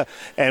Philadelphia,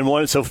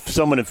 and so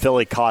someone in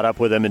Philly caught up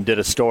with him and did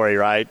a story,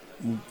 right?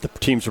 The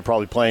teams were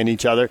probably playing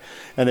each other,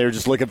 and they were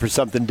just looking for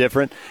something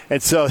different.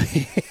 And so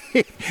he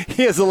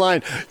has a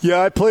line,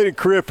 "Yeah, I played in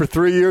Korea for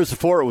 3 years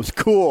before it was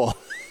cool."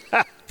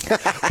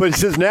 But he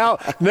says, now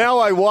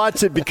I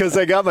watch it because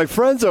I got my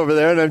friends over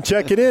there, and I'm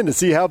checking in to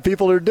see how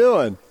people are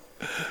doing.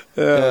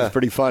 It was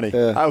pretty funny.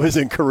 Yeah. I was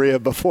in Korea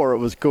before it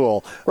was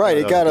cool. Right,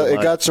 it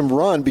got some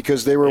run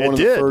because they were one of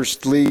the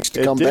first leagues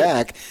to come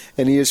back,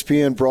 and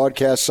ESPN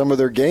broadcast some of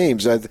their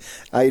games. I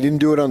didn't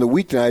do it on the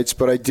weeknights,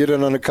 but I did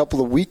it on a couple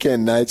of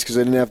weekend nights because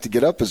I didn't have to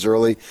get up as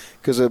early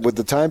because with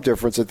the time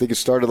difference, I think it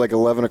started like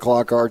 11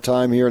 o'clock our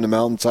time here in the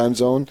Mountain Time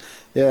Zone.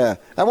 Yeah,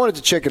 I wanted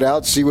to check it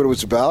out, see what it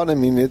was about. I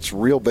mean, it's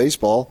real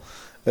baseball.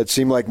 It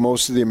seemed like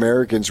most of the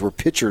Americans were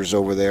pitchers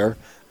over there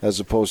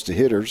as opposed to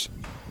hitters.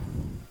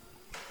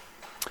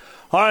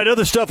 All right,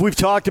 other stuff we've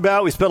talked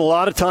about. We spent a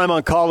lot of time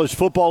on college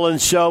football in the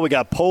show. We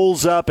got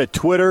polls up at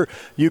Twitter.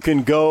 You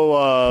can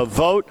go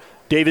vote.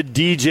 David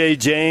DJ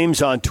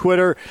James on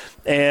Twitter.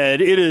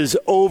 And it is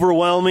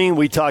overwhelming.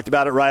 We talked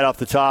about it right off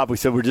the top. We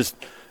said we're just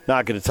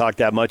not going to talk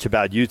that much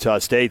about Utah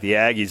State. The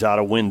Aggies ought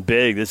to win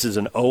big. This is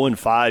an 0-5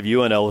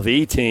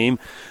 UNLV team.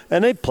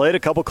 And they played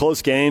a couple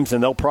close games,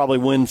 and they'll probably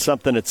win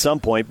something at some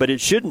point. But it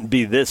shouldn't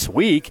be this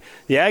week.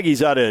 The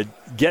Aggies ought to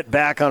get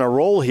back on a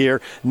roll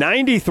here.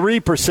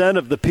 93%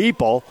 of the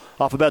people,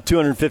 off about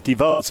 250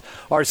 votes,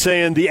 are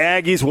saying the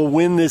Aggies will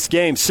win this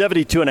game.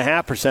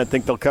 72.5%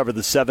 think they'll cover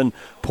the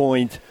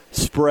 7-point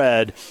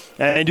spread.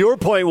 And your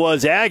point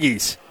was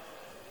Aggies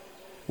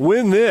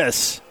win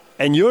this,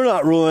 and you're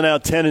not ruling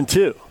out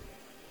 10-2.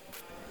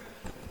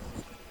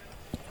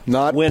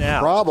 Not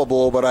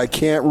probable, but I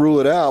can't rule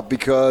it out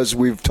because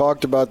we've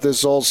talked about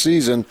this all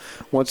season.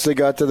 Once they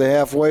got to the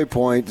halfway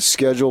point, the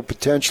schedule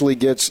potentially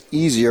gets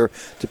easier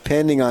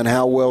depending on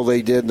how well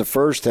they did in the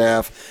first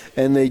half,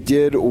 and they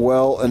did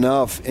well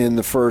enough in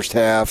the first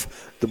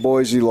half. The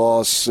Boise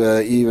loss,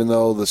 even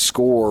though the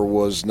score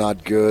was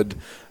not good,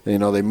 they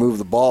moved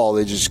the ball,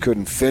 they just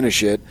couldn't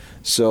finish it.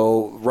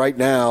 So right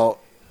now,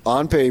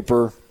 on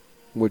paper,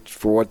 which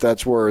for what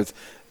that's worth,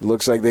 it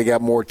looks like they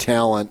got more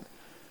talent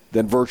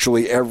than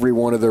virtually every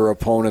one of their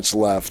opponents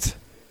left.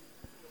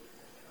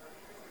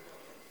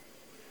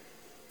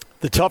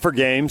 The tougher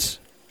games,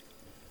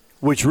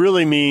 which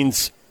really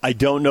means I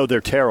don't know they're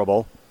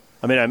terrible.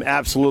 I mean, I'm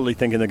absolutely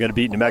thinking they're going to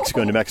beat New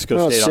Mexico and New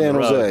Mexico State San on the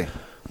road.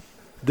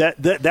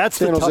 Jose. That's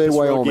the toughest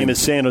road game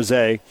is San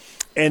Jose.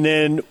 And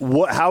then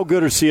how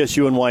good are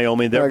CSU and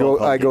Wyoming?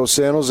 I go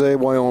San Jose,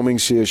 Wyoming,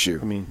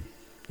 CSU. I mean,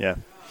 yeah.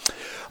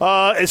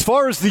 As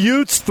far as the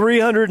Utes,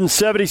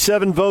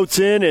 377 votes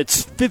in.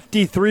 It's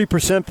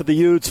 53% for the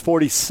Utes,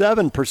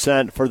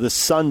 47% for the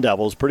Sun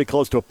Devils. Pretty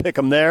close to a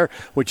pick'em there,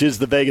 which is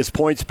the Vegas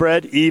point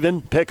spread,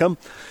 even pick'em.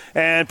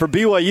 And for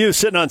BYU,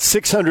 sitting on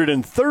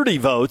 630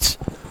 votes,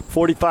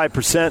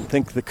 45%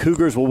 think the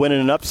Cougars will win in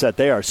an upset.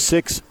 They are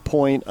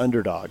 6-point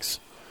underdogs.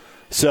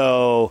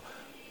 So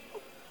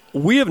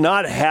we have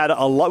not had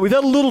a lot. We've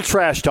had a little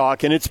trash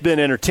talk, and it's been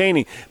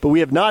entertaining, but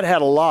we have not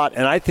had a lot,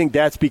 and I think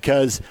that's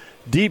because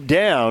deep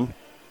down,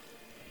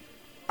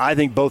 I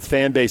think both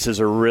fan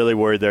bases are really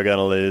worried they're going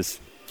to lose.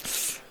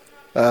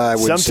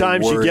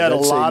 Sometimes you get a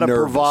lot of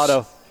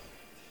bravado.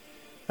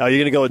 Oh, you're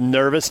going to go with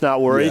nervous,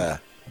 not worried? Yeah.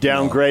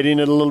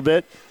 Downgrading it a little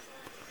bit?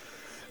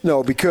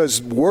 No,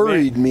 because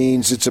worried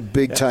means it's a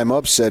big-time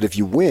upset if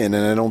you win,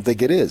 and I don't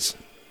think it is.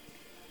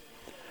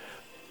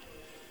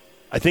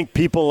 I think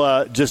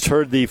people just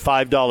heard the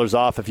 $5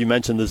 off if you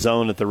mentioned the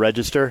Zone at the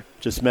register.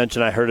 Just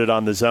mention I heard it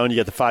on the Zone. You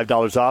get the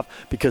 $5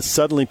 off because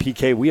suddenly,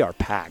 PK, we are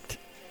packed.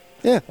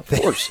 Yeah, of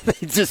course.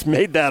 They just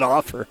made that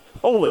offer.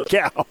 Holy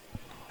cow.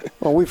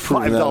 Well, we've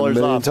proven that a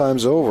million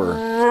times over.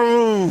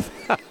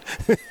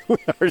 We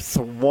are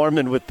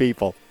swarming with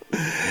people.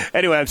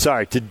 Anyway, I'm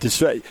sorry to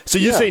distract. So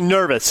you say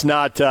nervous,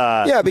 not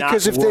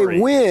because not if worried.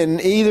 they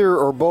win, either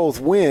or both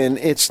win,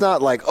 it's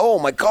not like, oh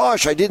my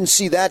gosh, I didn't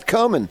see that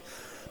coming.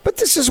 But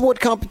this is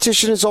what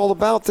competition is all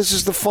about. This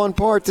is the fun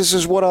part. This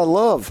is what I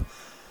love.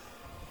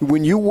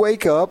 When you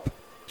wake up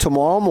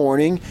tomorrow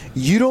morning,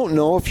 you don't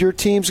know if your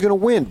team's going to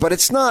win. But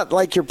it's not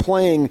like you're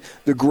playing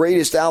the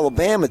greatest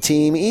Alabama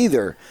team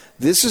either.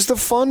 This is the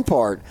fun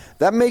part.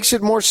 That makes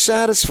it more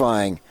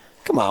satisfying.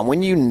 Come on,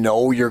 when you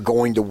know you're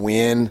going to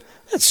win,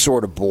 that's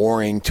sort of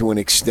boring to an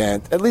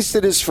extent. At least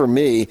it is for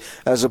me,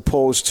 as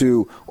opposed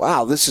to,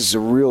 wow, this is a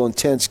real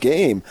intense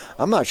game.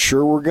 I'm not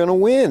sure we're going to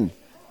win.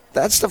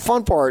 That's the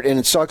fun part, and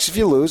it sucks if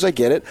you lose, I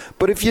get it.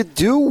 But if you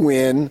do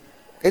win,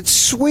 it's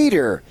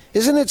sweeter.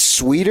 Isn't it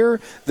sweeter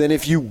than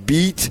if you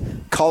beat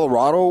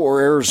Colorado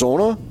or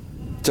Arizona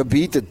to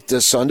beat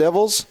the Sun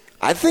Devils?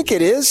 I think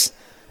it is.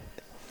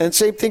 And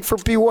same thing for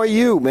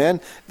BYU,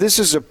 man. This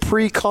is a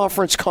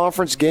pre-conference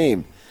conference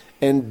game.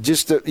 And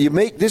just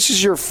this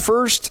is your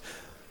first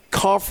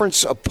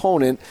conference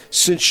opponent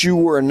since you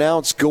were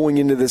announced going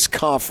into this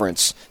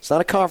conference. It's not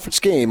a conference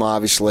game,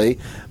 obviously,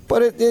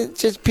 but it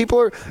just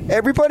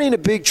everybody in the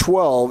Big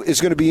 12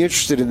 is going to be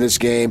interested in this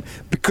game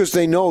because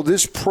they know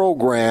this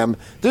program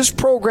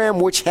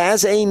which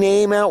has a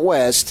name out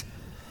west,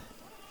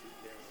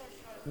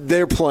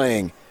 they're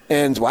playing.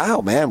 And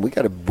wow, man, we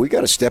got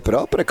to step it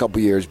up in a couple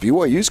of years.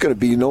 BYU's going to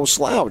be no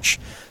slouch,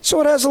 so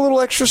it has a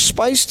little extra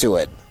spice to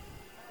it.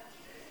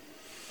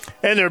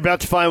 And they're about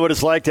to find what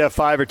it's like to have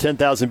 5,000 or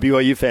 10,000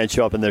 BYU fans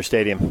show up in their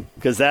stadium,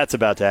 because that's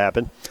about to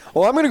happen.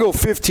 Well, I'm going to go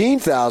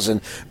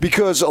 15,000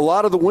 because a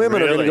lot of the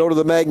women are going to go to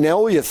the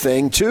Magnolia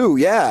thing, too.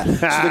 Yeah, so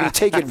they're going to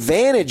take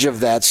advantage of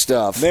that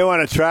stuff. They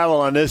want to travel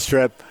on this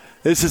trip.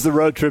 This is the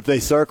road trip they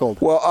circled.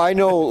 Well, I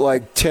know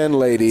like 10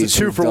 ladies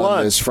who've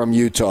done this from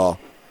Utah.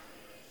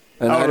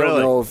 And I don't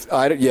know if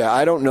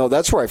I don't know.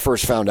 That's where I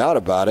first found out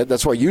about it.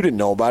 That's why you didn't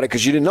know about it,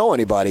 because you didn't know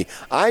anybody.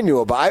 I knew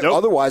about it. Nope.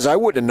 Otherwise, I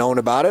wouldn't have known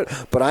about it.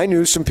 But I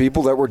knew some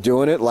people that were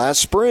doing it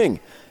last spring.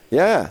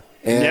 Yeah.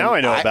 And now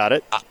I know about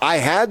it. I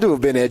had to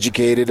have been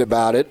educated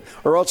about it,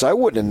 or else I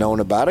wouldn't have known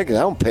about it, because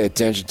I don't pay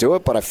attention to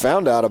it. But I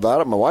found out about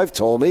it. My wife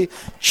told me,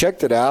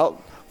 checked it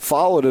out,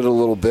 followed it a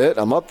little bit.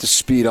 I'm up to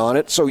speed on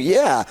it. So,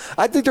 yeah,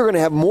 I think they're going to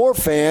have more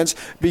fans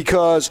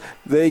because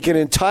they can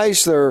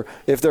entice a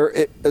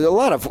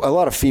lot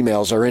of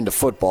females are into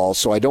football,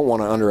 so I don't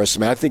want to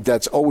underestimate. I think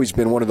that's always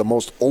been one of the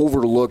most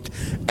overlooked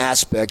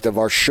aspect of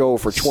our show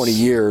for 20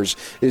 years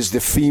is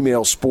the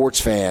female sports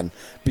fan,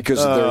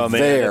 because they're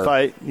there.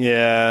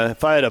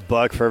 If I had a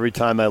buck for every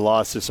time I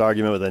lost this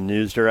argument with a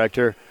news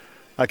director,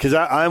 because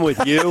I'm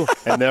with you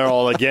and they're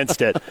all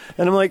against it.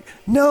 And I'm like,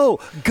 no,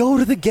 go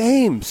to the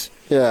games.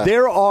 Yeah.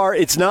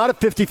 It's not a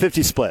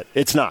 50-50 split.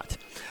 It's not.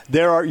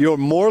 You're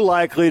more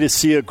likely to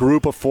see a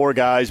group of 4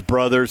 guys,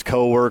 brothers,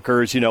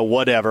 coworkers,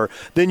 whatever,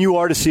 than you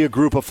are to see a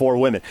group of 4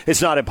 women.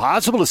 It's not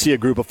impossible to see a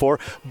group of 4,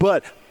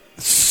 but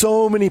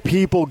so many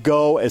people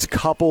go as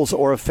couples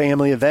or a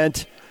family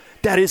event.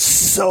 That is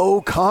so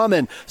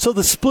common. So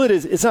the split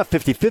it's not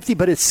 50-50,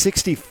 but it's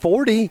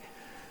 60-40.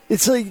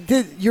 It's like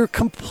you're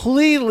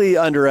completely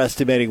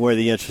underestimating where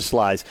the interest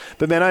lies.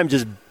 But, man, I'm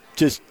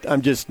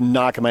just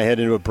knocking my head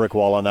into a brick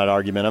wall on that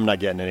argument. I'm not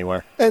getting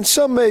anywhere. And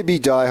some may be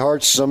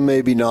diehards, some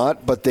may be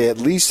not, but they at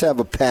least have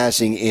a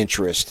passing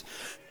interest,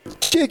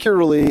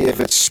 particularly if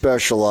it's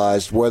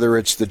specialized, whether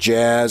it's the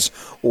Jazz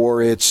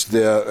or it's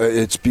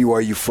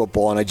BYU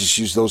football, and I just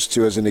use those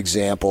two as an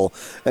example.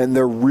 And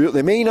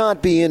they may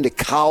not be into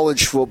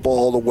college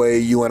football the way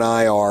you and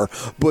I are,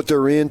 but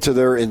they're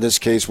in this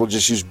case, we'll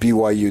just use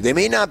BYU. They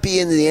may not be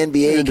into the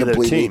NBA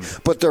completely,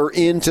 but they're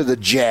into the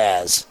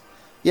Jazz.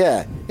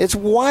 Yeah, it's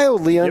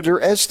wildly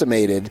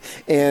underestimated.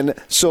 And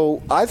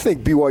so I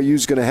think BYU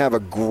is going to have a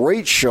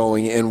great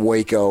showing in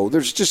Waco.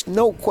 There's just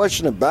no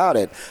question about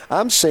it.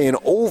 I'm saying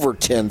over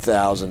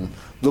 10,000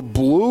 The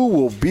blue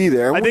will be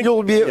there. I think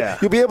you'll be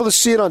able to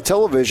see it on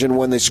television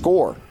when they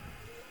score.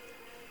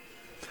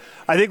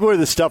 I think where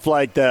the stuff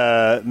like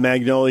the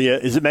Magnolia,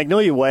 is it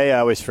Magnolia Way? I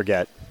always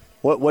forget.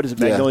 What is it?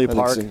 Magnolia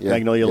Park, so,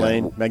 Magnolia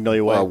Lane,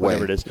 Magnolia Way,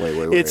 whatever it is. Way.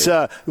 It's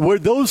where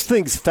those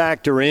things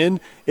factor in.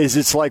 Is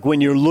it's like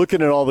when you're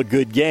looking at all the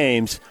good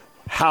games,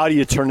 how do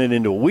you turn it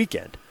into a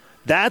weekend?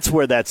 That's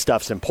where that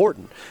stuff's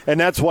important, and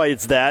that's why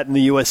it's that in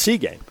the USC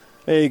game.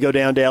 You go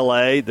down to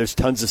L.A., there's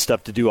tons of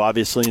stuff to do,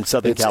 obviously, in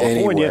Southern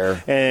California.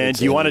 Anywhere. And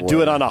do you want to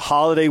do it on a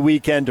holiday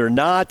weekend or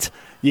not?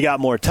 You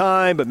got more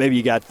time, but maybe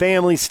you got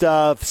family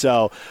stuff.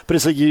 So, but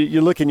it's like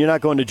you're looking, you're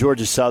not going to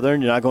Georgia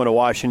Southern, you're not going to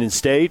Washington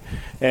State.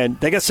 And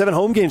they got 7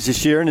 home games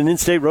this year and an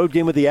in-state road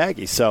game with the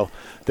Aggies. So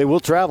they will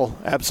travel,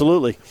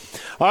 absolutely.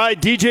 All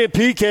right, DJ and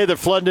PK, they're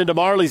flooding into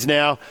Marley's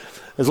now.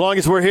 As long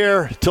as we're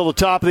here till the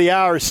top of the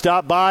hour,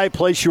 stop by,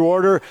 place your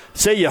order,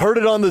 say you heard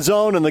it on the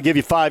Zone, and they'll give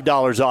you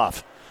 $5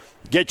 off.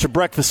 Get your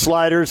breakfast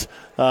sliders.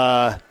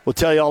 We'll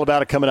tell you all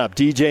about it coming up.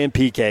 DJ and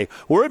PK.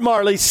 We're at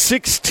Marley's,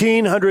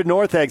 1600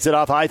 North exit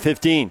off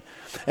I-15.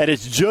 And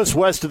it's just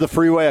west of the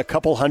freeway, a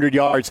couple hundred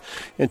yards.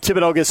 In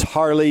Thibodeau's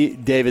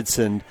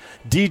Harley-Davidson.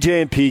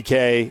 DJ and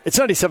PK. It's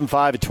 97.5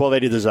 at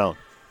 1280 The Zone.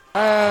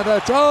 And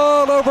it's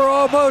all over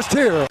almost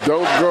here.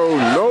 Don't go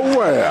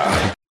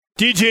nowhere.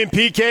 DJ and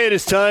PK, it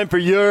is time for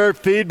your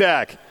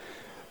feedback.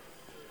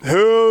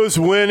 Who's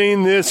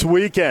winning this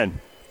weekend?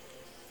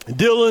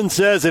 Dylan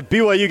says if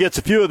BYU gets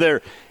a few of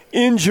their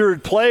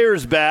injured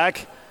players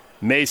back,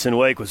 Mason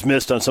Wake was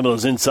missed on some of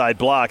those inside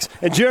blocks,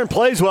 and Jaron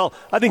plays well,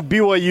 I think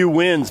BYU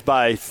wins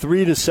by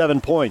 3 to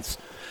 7 points.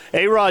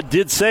 A-Rod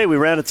did say, we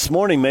ran it this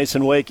morning,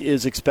 Mason Wake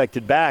is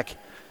expected back.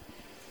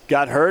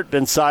 Got hurt,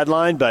 been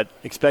sidelined, but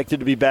expected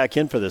to be back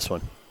in for this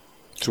one.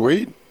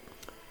 Sweet.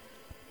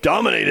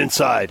 Dominate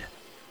inside.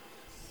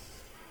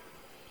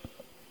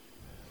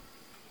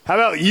 How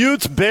about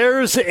Utes,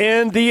 Bears,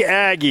 and the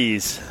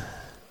Aggies?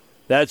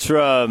 That's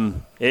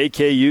from AK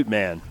Ute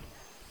Man.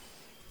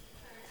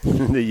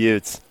 The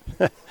Utes.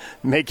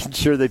 Making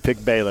sure they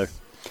pick Baylor.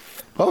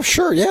 Oh,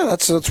 sure. Yeah,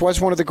 that's why it's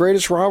one of the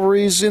greatest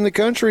rivalries in the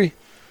country.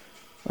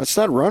 Let's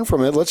not run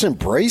from it. Let's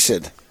embrace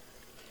it.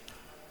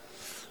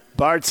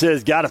 Bart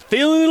says, got a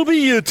feeling it'll be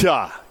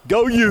Utah.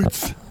 Go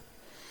Utes.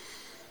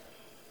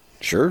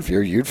 Sure, if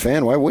you're a Ute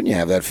fan, why wouldn't you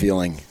have that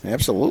feeling?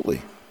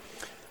 Absolutely.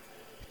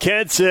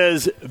 Kent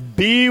says,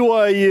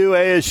 BYU,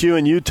 ASU,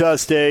 and Utah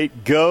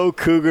State, go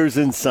Cougars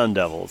and Sun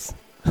Devils.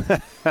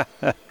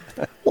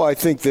 Well, I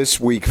think this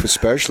week,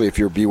 especially if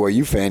you're a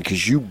BYU fan,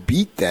 because you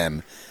beat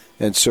them,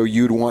 and so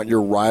you'd want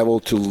your rival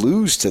to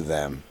lose to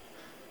them.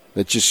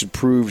 That just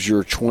improves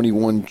your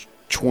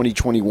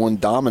 2021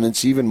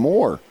 dominance even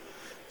more.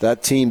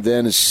 That team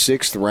then is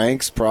 6th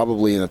ranked,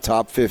 probably in the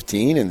top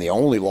 15, and the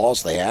only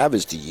loss they have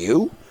is to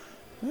you?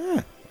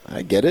 Yeah,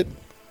 I get it.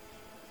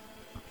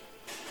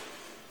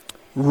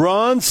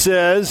 Ron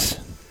says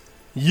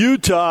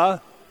Utah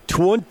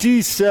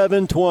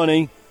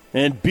 27-20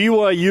 and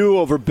BYU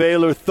over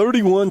Baylor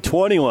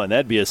 31-21.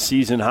 That'd be a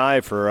season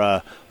high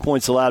for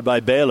points allowed by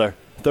Baylor.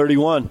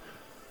 31.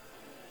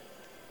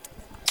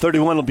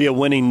 31 will be a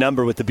winning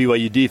number with the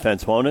BYU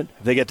defense, won't it?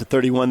 If they get to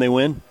 31, they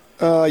win?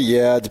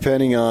 Yeah,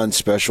 depending on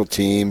special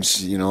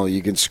teams. You know,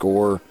 you can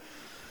score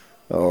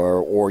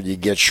or you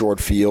get short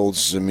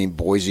fields. I mean,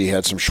 Boise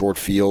had some short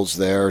fields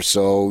there,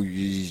 so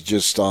you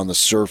just on the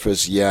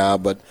surface, yeah,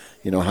 but,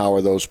 you know, how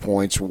are those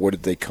points? What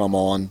did they come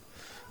on?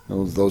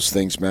 Those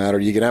things matter.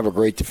 You can have a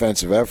great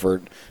defensive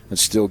effort and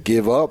still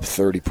give up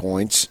 30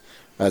 points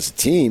as a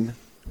team.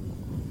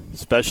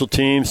 Special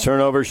teams,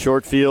 turnovers,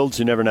 short fields,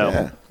 you never know.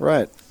 Yeah,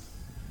 right.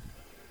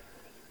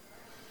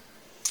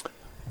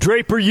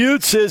 Draper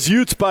Utes says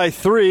Utes by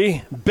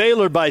 3,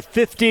 Baylor by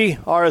 50,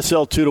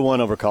 RSL 2-1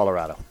 over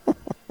Colorado.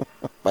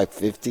 By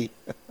 50?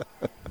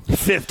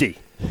 50.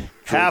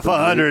 Half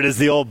 100, as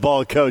the old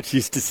ball coach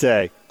used to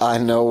say. I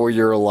know where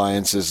your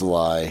alliances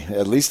lie.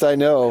 At least I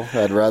know.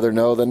 I'd rather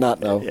know than not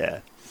know.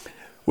 Yeah.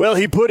 Well,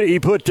 he put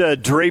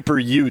Draper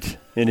Ute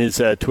in his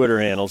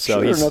Twitter handle, so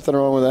sure, he's nothing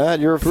wrong with that.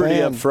 You're a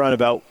pretty fan. upfront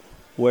about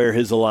where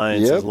his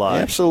alliances lie.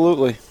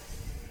 Absolutely.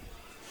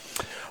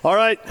 All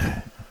right.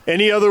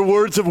 Any other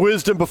words of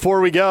wisdom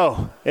before we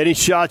go? Any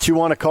shots you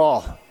want to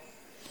call?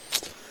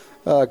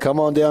 Come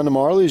on down to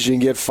Marley's. You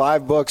can get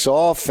 $5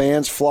 off.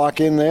 Fans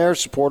flock in there,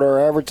 support our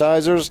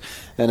advertisers,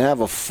 and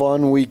have a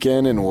fun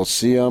weekend, and we'll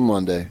see you on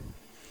Monday.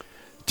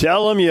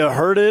 Tell them you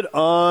heard it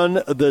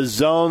on the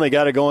Zone. They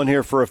got to go in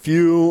here for a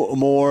few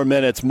more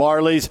minutes.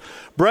 Marley's,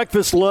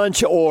 breakfast,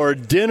 lunch, or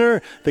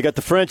dinner. They got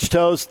the French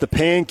toast, the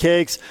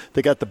pancakes.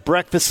 They got the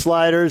breakfast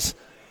sliders,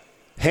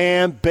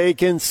 ham,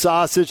 bacon,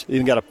 sausage. They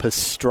even got a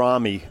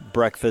pastrami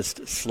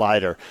breakfast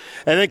slider.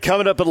 And then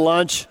coming up at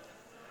lunch,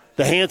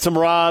 the Handsome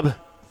Rob,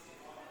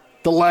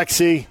 the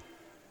Lexi,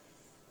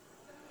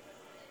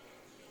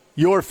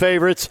 your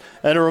favorites.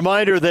 And a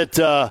reminder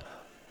that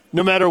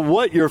no matter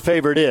what your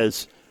favorite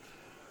is,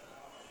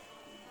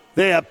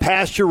 they have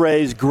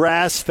pasture-raised,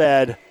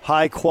 grass-fed,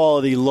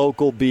 high-quality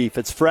local beef.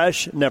 It's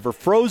fresh, never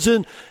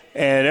frozen,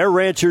 and their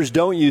ranchers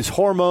don't use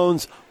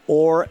hormones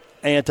or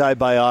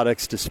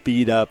antibiotics to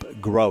speed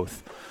up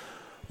growth.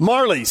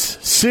 Marley's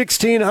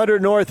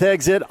 1600 North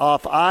exit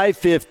off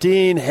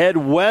I-15. Head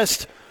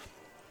west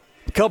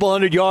a couple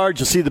hundred yards.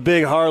 You'll see the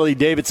big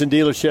Harley-Davidson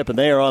dealership, and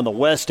they are on the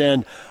west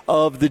end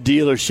of the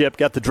dealership.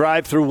 Got the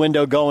drive-through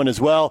window going as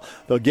well.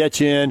 They'll get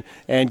you in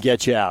and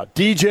get you out.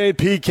 DJ and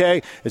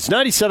PK, it's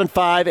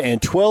 97.5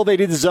 and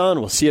 1280 The Zone.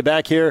 We'll see you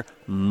back here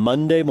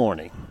Monday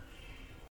morning.